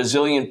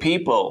Afro-Brazilian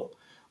people,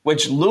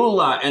 which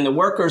Lula and the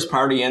Workers'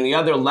 Party and the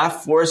other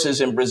left forces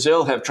in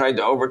Brazil have tried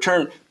to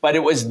overturn. But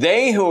it was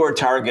they who were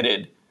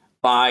targeted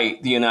by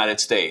the United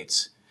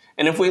States.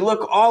 And if we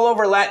look all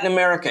over Latin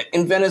America,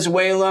 in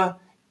Venezuela,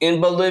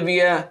 in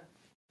Bolivia,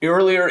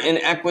 earlier in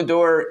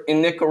Ecuador,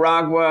 in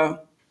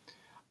Nicaragua,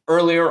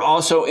 earlier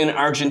also in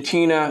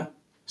Argentina,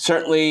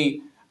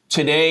 certainly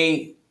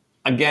today,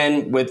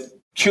 again, with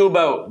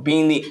Cuba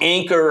being the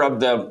anchor of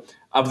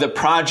the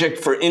project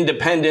for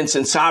independence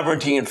and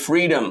sovereignty and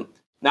freedom,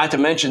 not to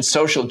mention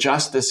social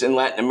justice in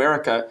Latin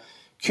America,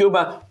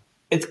 Cuba,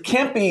 it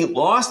can't be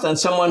lost on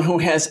someone who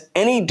has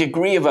any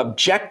degree of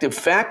objective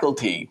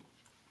faculty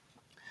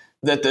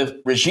that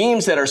the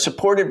regimes that are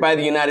supported by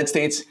the United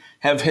States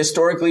have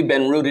historically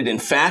been rooted in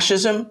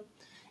fascism,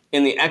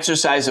 in the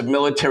exercise of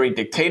military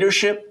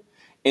dictatorship,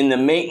 in the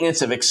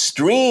maintenance of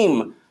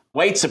extreme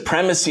white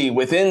supremacy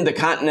within the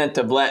continent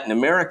of Latin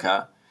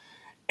America.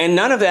 And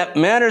none of that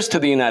matters to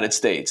the United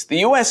States.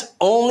 The U.S.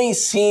 only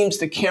seems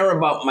to care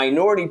about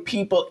minority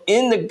people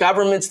in the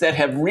governments that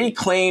have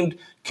reclaimed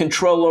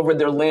control over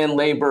their land,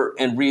 labor,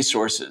 and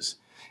resources.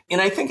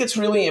 And I think it's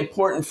really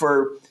important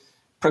for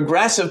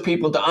progressive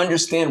people to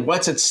understand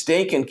what's at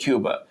stake in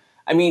Cuba.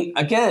 I mean,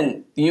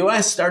 again, the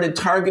U.S. started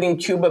targeting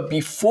Cuba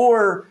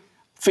before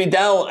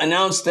Fidel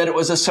announced that it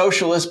was a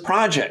socialist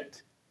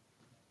project,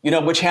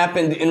 which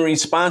happened in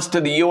response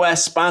to the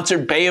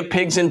U.S.-sponsored Bay of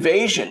Pigs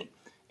invasion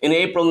in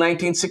April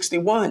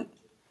 1961.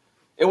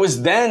 It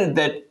was then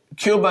that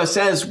Cuba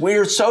says,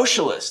 we're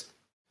socialist.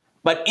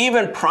 But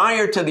even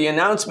prior to the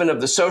announcement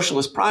of the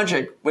socialist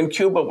project, when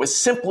Cuba was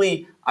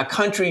simply a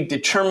country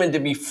determined to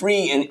be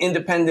free and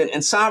independent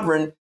and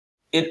sovereign,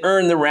 it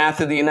earned the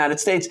wrath of the United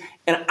States.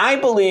 And I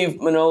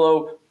believe,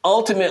 Manolo,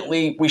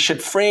 ultimately we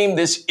should frame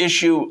this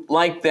issue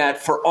like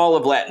that for all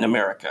of Latin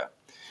America.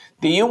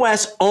 The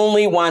U.S.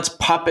 only wants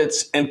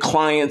puppets and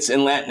clients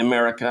in Latin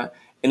America,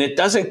 and it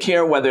doesn't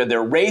care whether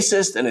they're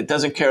racist, and it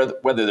doesn't care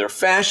whether they're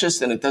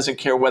fascist, and it doesn't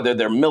care whether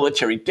they're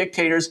military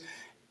dictators,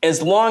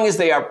 as long as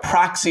they are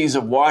proxies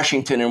of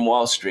Washington and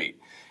Wall Street.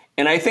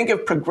 And I think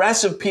if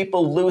progressive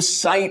people lose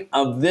sight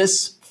of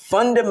this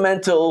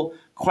fundamental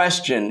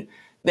question,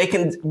 they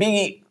can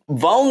be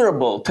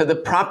vulnerable to the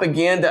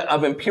propaganda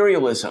of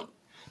imperialism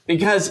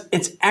because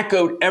it's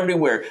echoed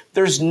everywhere.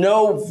 There's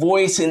no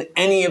voice in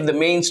any of the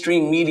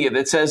mainstream media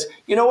that says,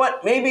 you know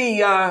what,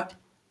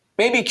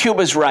 maybe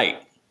Cuba's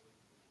right.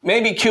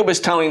 Maybe Cuba's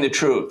telling the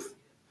truth.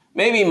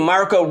 Maybe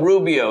Marco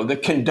Rubio, the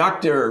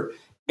conductor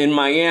in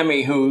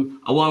Miami,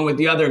 who, along with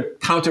the other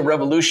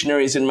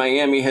counter-revolutionaries in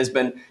Miami, has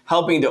been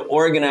helping to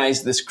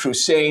organize this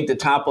crusade to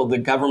topple the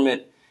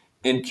government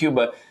in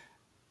Cuba.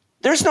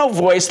 There's no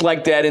voice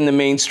like that in the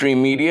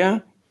mainstream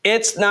media.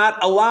 It's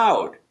not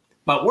allowed.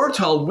 But we're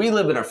told we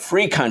live in a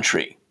free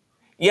country.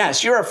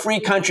 Yes, you're a free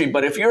country,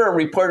 but if you're a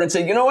reporter and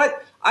say, you know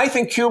what, I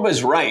think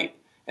Cuba's right,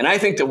 and I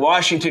think the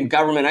Washington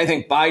government, I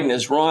think Biden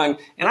is wrong,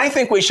 and I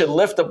think we should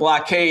lift the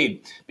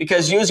blockade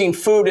because using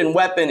food and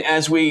weapon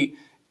as we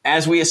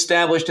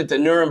established at the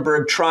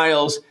Nuremberg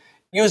trials,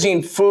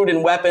 using food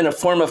and weapon, a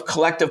form of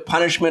collective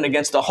punishment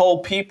against the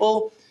whole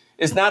people,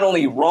 is not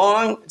only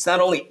wrong, it's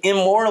not only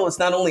immoral, it's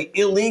not only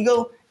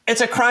illegal,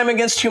 it's a crime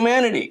against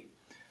humanity.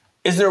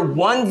 Is there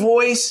one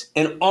voice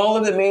in all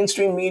of the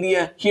mainstream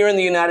media here in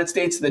the United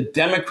States, the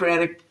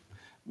Democratic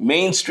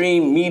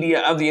mainstream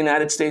media of the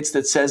United States,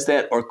 that says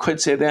that or could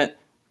say that?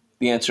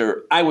 The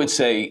answer, I would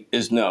say,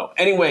 is no.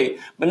 Anyway,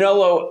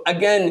 Manolo,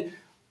 again,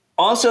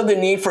 also the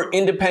need for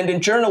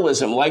independent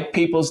journalism like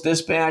People's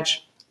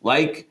Dispatch,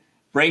 like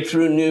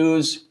Breakthrough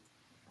News.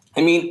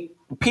 I mean,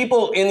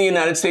 people in the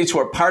United States who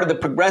are part of the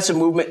progressive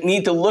movement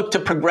need to look to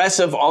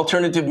progressive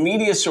alternative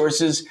media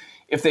sources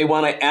if they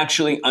want to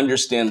actually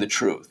understand the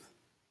truth.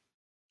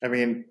 I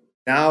mean,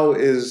 now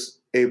is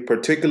a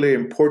particularly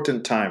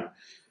important time,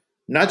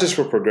 not just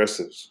for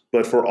progressives,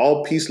 but for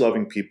all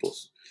peace-loving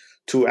peoples,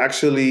 to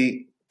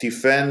actually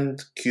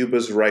defend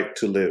Cuba's right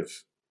to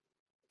live,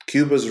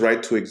 Cuba's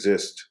right to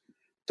exist,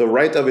 the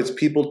right of its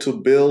people to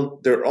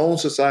build their own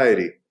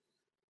society,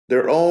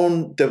 their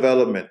own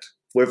development,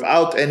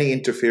 without any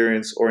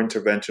interference or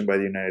intervention by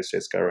the United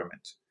States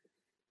government.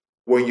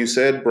 When you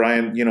said,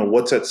 Brian,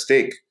 what's at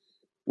stake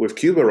with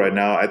Cuba right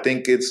now, I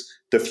think it's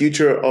the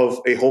future of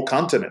a whole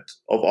continent,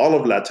 of all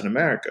of Latin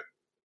America.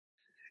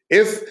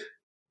 If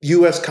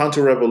U.S.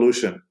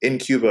 counter-revolution in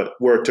Cuba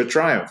were to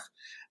triumph,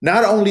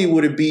 not only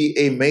would it be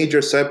a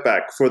major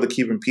setback for the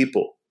Cuban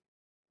people,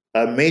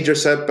 a major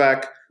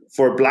setback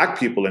for Black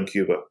people in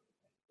Cuba,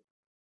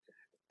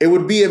 it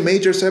would be a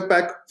major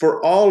setback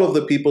for all of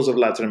the peoples of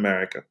Latin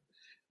America,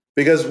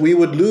 because we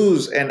would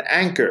lose an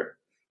anchor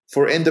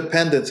for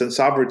independence and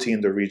sovereignty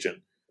in the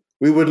region.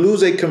 We would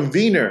lose a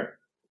convener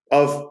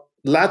of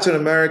Latin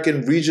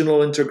American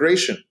regional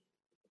integration.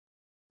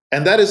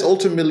 And that is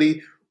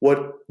ultimately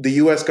what the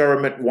US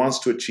government wants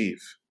to achieve.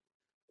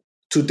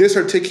 To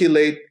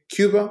disarticulate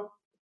Cuba,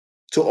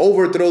 to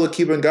overthrow the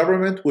Cuban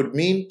government would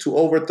mean to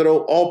overthrow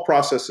all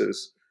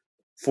processes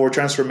for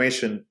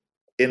transformation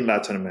in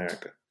Latin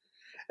America.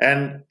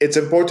 And it's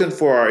important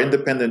for our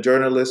independent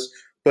journalists,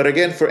 but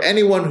again, for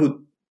anyone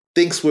who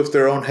thinks with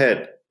their own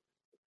head,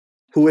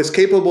 who is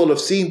capable of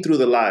seeing through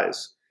the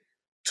lies,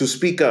 to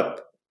speak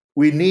up.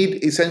 We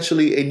need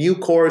essentially a new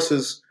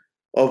chorus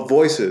of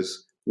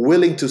voices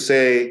willing to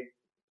say,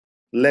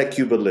 let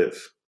Cuba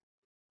live?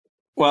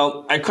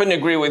 Well, I couldn't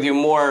agree with you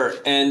more.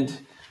 And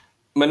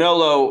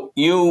Manolo,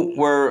 you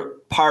were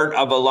part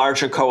of a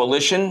larger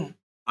coalition.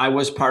 I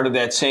was part of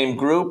that same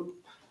group.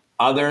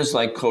 Others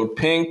like Code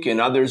Pink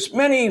and others,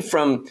 many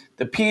from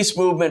the peace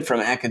movement, from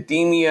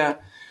academia.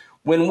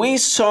 When we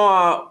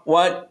saw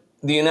what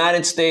the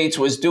United States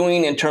was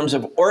doing in terms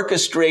of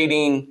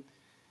orchestrating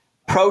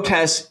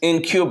protests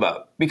in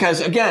Cuba,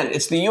 because again,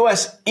 it's the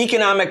U.S.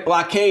 economic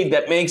blockade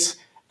that makes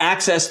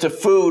access to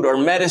food or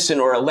medicine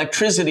or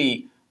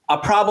electricity a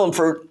problem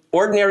for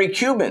ordinary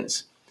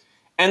Cubans.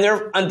 And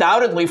they're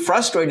undoubtedly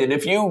frustrated.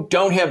 If you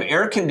don't have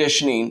air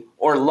conditioning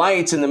or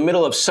lights in the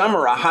middle of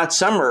summer, a hot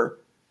summer,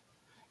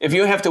 if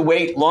you have to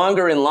wait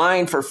longer in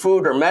line for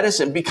food or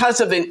medicine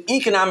because of an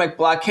economic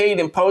blockade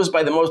imposed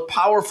by the most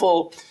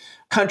powerful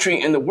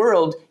country in the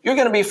world, you're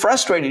going to be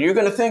frustrated. You're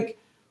going to think,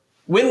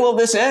 when will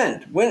this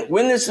end?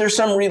 When is there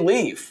some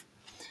relief?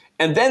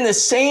 And then the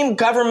same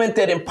government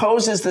that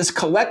imposes this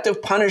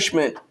collective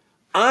punishment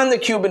on the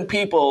Cuban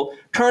people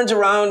turns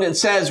around and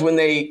says, when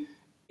they,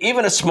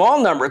 even a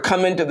small number,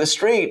 come into the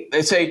street,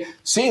 they say,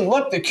 see,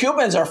 look, the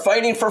Cubans are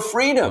fighting for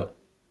freedom.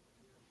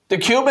 The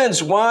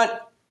Cubans want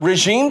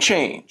regime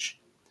change.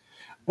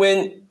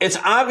 When it's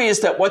obvious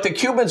that what the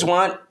Cubans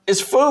want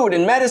is food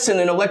and medicine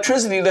and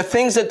electricity, the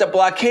things that the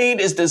blockade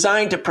is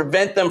designed to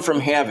prevent them from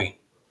having.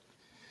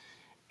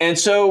 And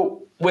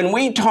so when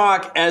we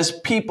talk as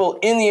people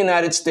in the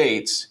United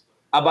States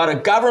about a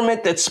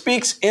government that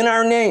speaks in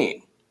our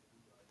name,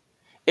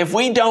 if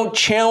we don't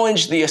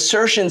challenge the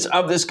assertions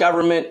of this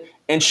government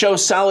and show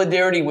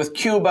solidarity with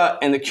Cuba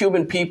and the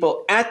Cuban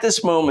people at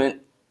this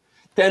moment,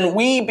 then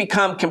we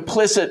become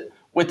complicit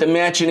with the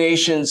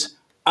machinations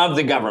of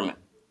the government.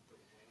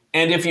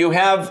 And if you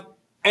have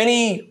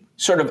any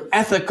sort of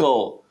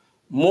ethical,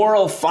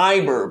 moral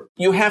fiber,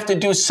 you have to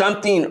do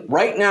something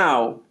right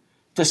now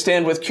to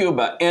stand with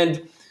Cuba.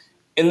 And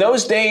in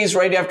those days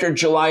right after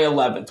July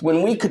 11th,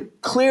 when we could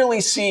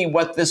clearly see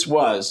what this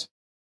was,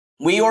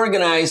 we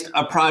organized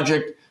a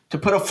project to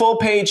put a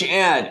full-page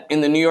ad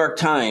in the New York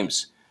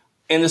Times.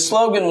 And the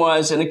slogan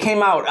was, and it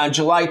came out on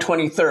July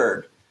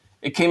 23rd,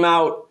 it came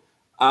out,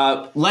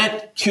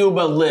 let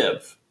Cuba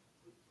live.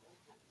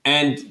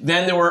 And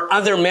then there were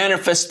other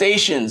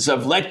manifestations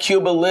of let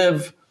Cuba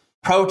live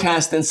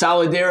protest and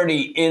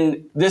solidarity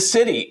in this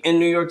city, in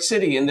New York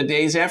City, in the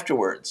days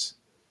afterwards.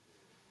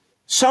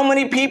 So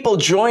many people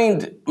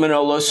joined,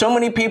 Manolo. So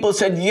many people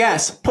said,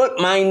 yes, put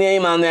my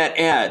name on that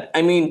ad.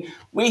 I mean,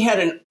 we had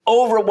an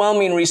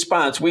overwhelming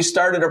response. We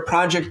started a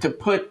project to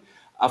put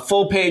a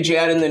full-page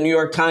ad in the New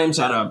York Times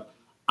on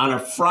a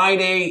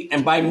Friday.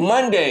 And by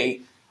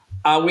Monday,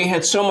 we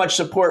had so much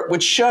support,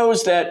 which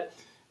shows that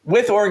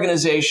with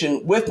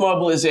organization, with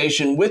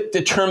mobilization, with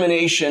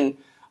determination,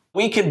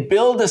 we can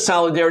build a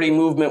solidarity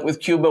movement with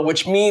Cuba,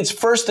 which means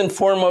first and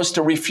foremost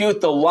to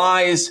refute the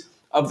lies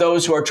of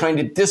those who are trying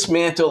to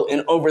dismantle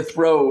and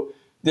overthrow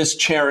this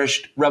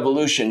cherished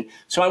revolution.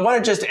 So I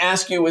want to just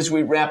ask you as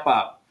we wrap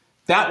up,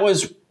 that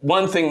was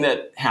one thing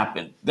that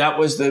happened. That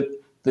was the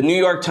New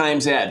York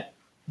Times ad.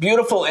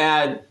 Beautiful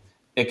ad.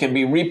 It can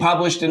be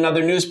republished in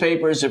other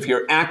newspapers. If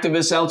you're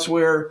activists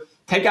elsewhere,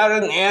 take out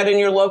an ad in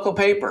your local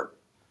paper.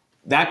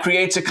 That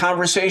creates a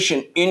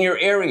conversation in your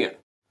area.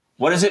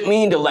 What does it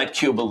mean to let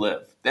Cuba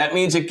live? That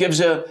means it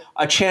gives a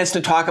chance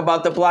to talk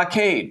about the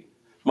blockade.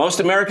 Most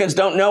Americans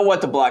don't know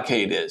what the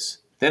blockade is.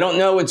 They don't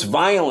know its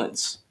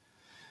violence.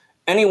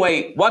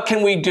 Anyway, what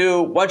can we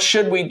do? What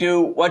should we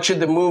do? What should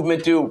the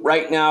movement do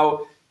right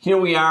now? Here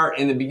we are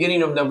in the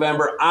beginning of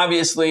November.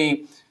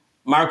 Obviously,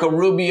 Marco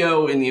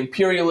Rubio and the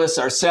imperialists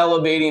are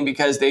salivating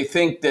because they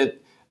think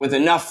that with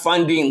enough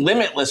funding,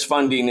 limitless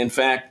funding, in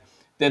fact,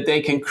 that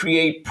they can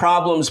create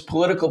problems,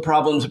 political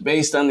problems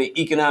based on the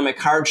economic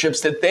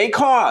hardships that they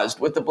caused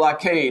with the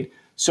blockade.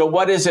 So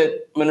what is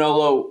it,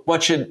 Manolo?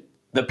 What should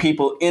the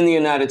people in the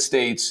United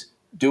States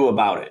do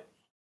about it?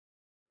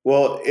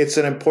 Well, it's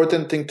an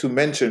important thing to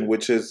mention,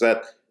 which is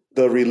that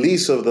the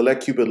release of the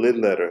Let Cuba Live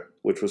letter,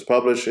 which was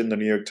published in the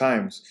New York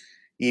Times,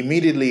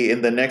 immediately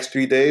in the next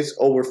 3 days,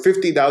 over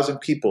 50,000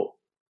 people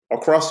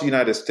across the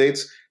United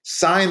States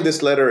signed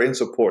this letter in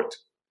support.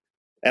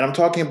 And I'm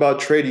talking about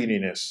trade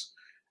unionists,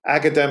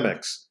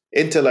 academics,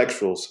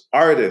 intellectuals,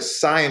 artists,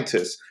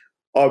 scientists,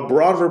 a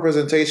broad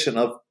representation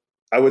of,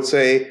 I would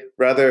say,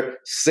 rather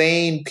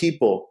sane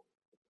people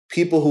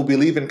who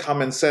believe in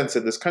common sense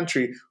in this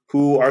country,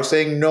 who are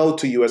saying no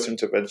to U.S.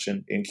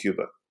 intervention in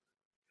Cuba.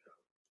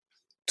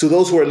 To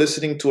those who are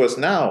listening to us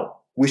now,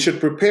 we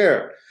should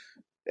prepare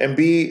and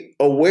be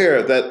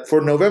aware that for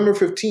November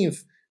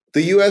 15th,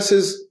 the U.S.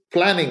 is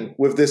planning,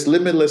 with this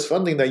limitless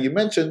funding that you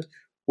mentioned,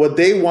 what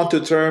they want to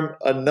term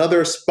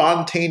another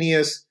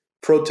spontaneous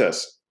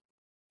protest,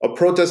 a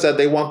protest that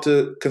they want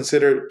to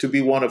consider to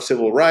be one of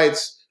civil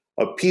rights,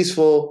 a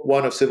peaceful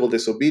one of civil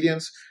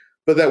disobedience,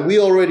 but that we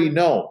already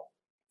know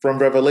from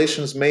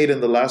revelations made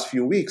in the last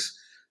few weeks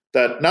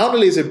that not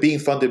only is it being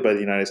funded by the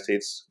United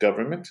States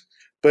government,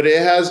 but it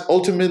has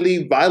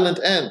ultimately violent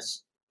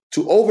ends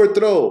to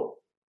overthrow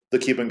the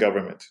Cuban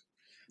government.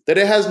 that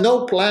it has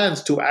no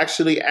plans to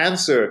actually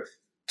answer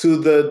to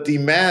the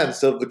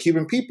demands of the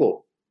Cuban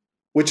people,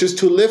 which is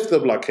to lift the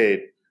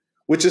blockade,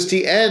 which is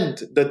to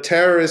end the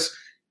terrorist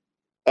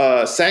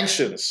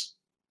sanctions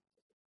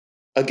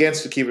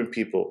against the Cuban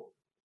people.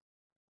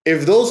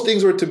 If those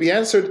things were to be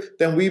answered,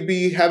 then we'd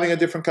be having a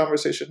different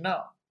conversation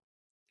now.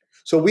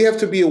 So we have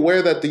to be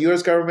aware that the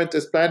US government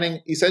is planning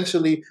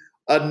essentially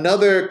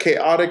another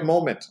chaotic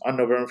moment on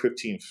November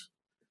 15th.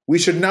 We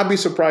should not be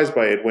surprised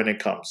by it when it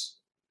comes.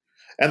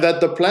 And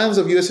that the plans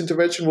of US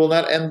intervention will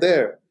not end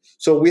there.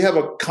 So we have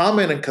a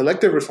common and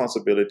collective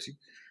responsibility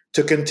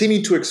to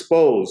continue to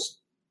expose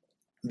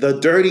the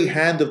dirty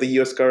hand of the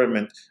US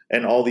government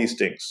and all these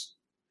things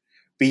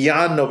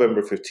beyond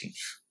November 15th.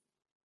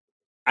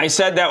 I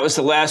said that was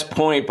the last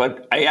point,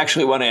 but I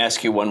actually want to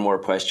ask you one more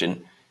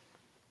question.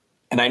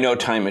 And I know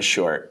time is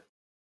short.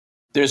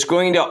 There's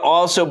going to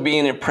also be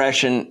an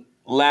impression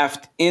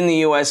left in the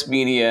US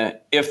media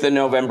if the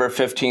November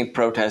 15th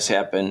protests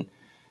happen,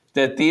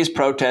 that these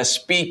protests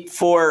speak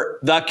for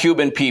the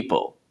Cuban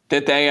people,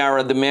 that they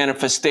are the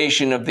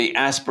manifestation of the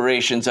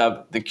aspirations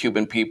of the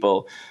Cuban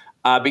people.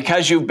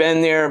 Because you've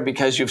been there,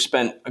 because you've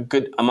spent a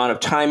good amount of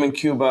time in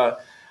Cuba,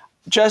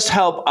 just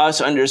help us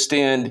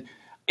understand,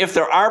 if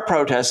there are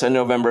protests on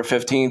November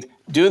 15th,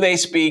 do they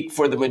speak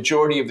for the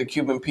majority of the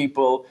Cuban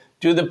people?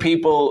 Do the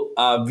people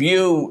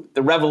view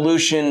the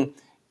revolution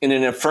in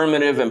an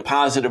affirmative and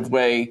positive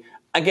way?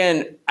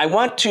 Again, I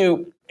want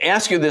to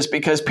ask you this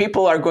because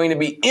people are going to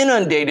be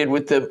inundated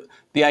with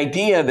the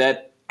idea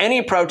that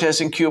any protest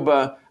in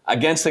Cuba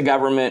against the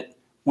government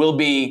will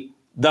be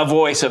the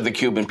voice of the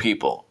Cuban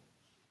people.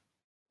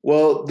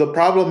 Well, the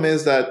problem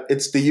is that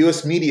it's the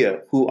US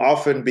media who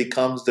often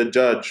becomes the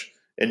judge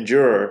and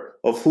juror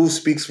of who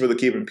speaks for the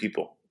Cuban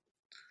people.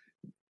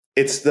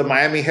 It's the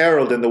Miami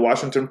Herald and the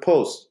Washington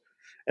Post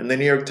and the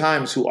New York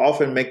Times who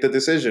often make the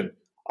decision,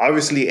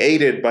 obviously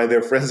aided by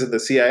their friends in the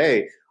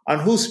CIA, on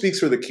who speaks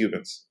for the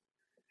Cubans.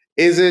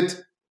 Is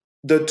it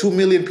the 2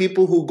 million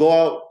people who go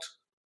out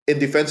in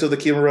defense of the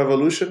Cuban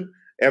Revolution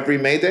every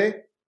May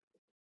Day,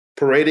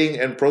 parading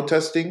and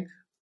protesting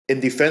in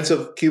defense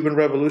of Cuban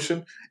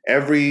Revolution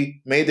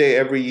every May Day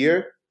every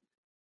year?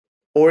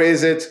 Or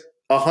is it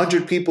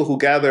 100 people who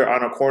gather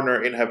on a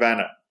corner in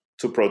Havana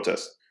to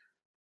protest?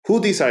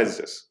 Who decides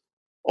this?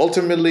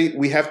 Ultimately,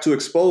 we have to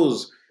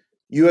expose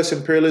US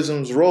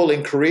imperialism's role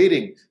in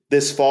creating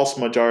this false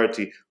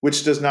majority,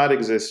 which does not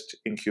exist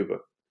in Cuba.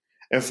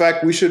 In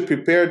fact, we should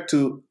prepare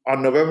to,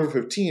 on November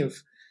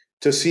 15th,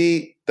 to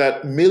see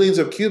that millions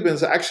of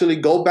Cubans actually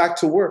go back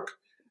to work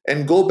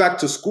and go back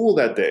to school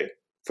that day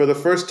for the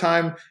first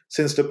time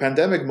since the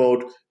pandemic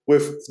mode,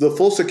 with the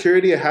full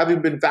security of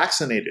having been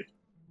vaccinated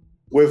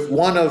with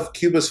one of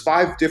Cuba's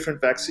 5 different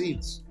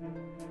vaccines.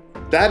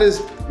 That is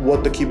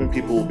what the Cuban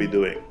people will be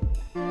doing.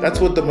 That's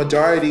what the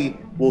majority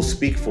will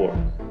speak for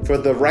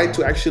the right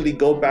to actually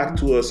go back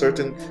to a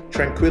certain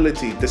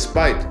tranquility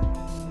despite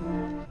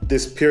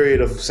this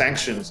period of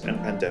sanctions and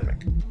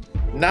pandemic.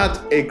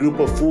 Not a group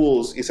of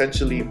fools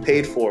essentially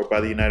paid for by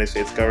the United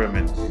States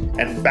government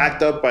and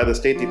backed up by the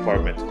State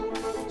Department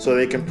so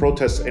they can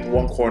protest in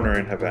one corner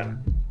in Havana.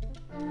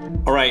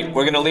 All right,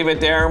 we're going to leave it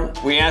there.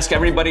 We ask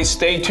everybody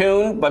stay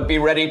tuned, but be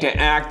ready to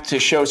act to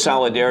show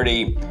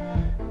solidarity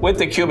with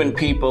the Cuban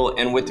people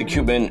and with the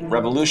Cuban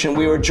Revolution.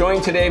 We were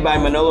joined today by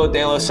Manolo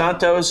de los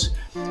Santos.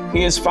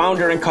 He is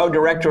founder and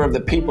co-director of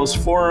the People's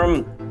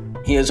Forum.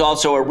 He is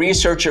also a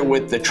researcher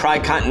with the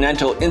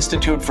Tricontinental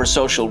Institute for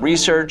Social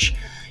Research.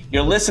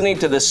 You're listening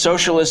to the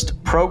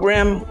Socialist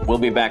Program. We'll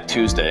be back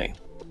Tuesday.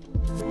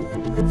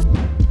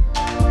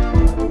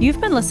 You've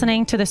been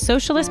listening to the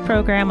Socialist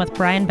Program with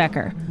Brian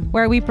Becker,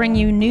 where we bring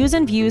you news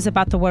and views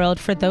about the world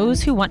for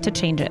those who want to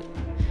change it.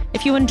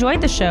 If you enjoyed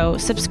the show,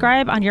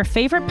 subscribe on your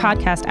favorite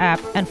podcast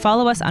app and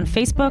follow us on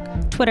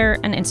Facebook, Twitter,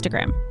 and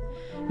Instagram.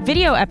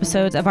 Video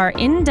episodes of our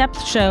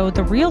in-depth show,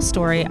 The Real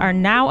Story, are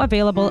now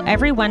available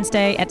every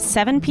Wednesday at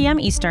 7 p.m.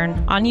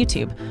 Eastern on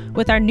YouTube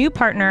with our new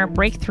partner,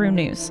 Breakthrough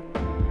News.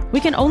 We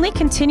can only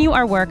continue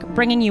our work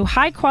bringing you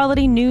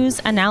high-quality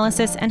news,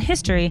 analysis, and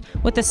history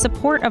with the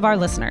support of our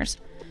listeners.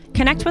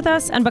 Connect with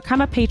us and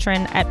become a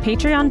patron at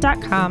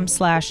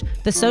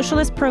patreon.com/The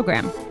Socialist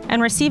Program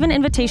and receive an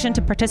invitation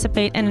to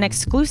participate in an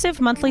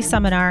exclusive monthly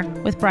seminar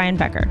with Brian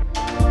Becker.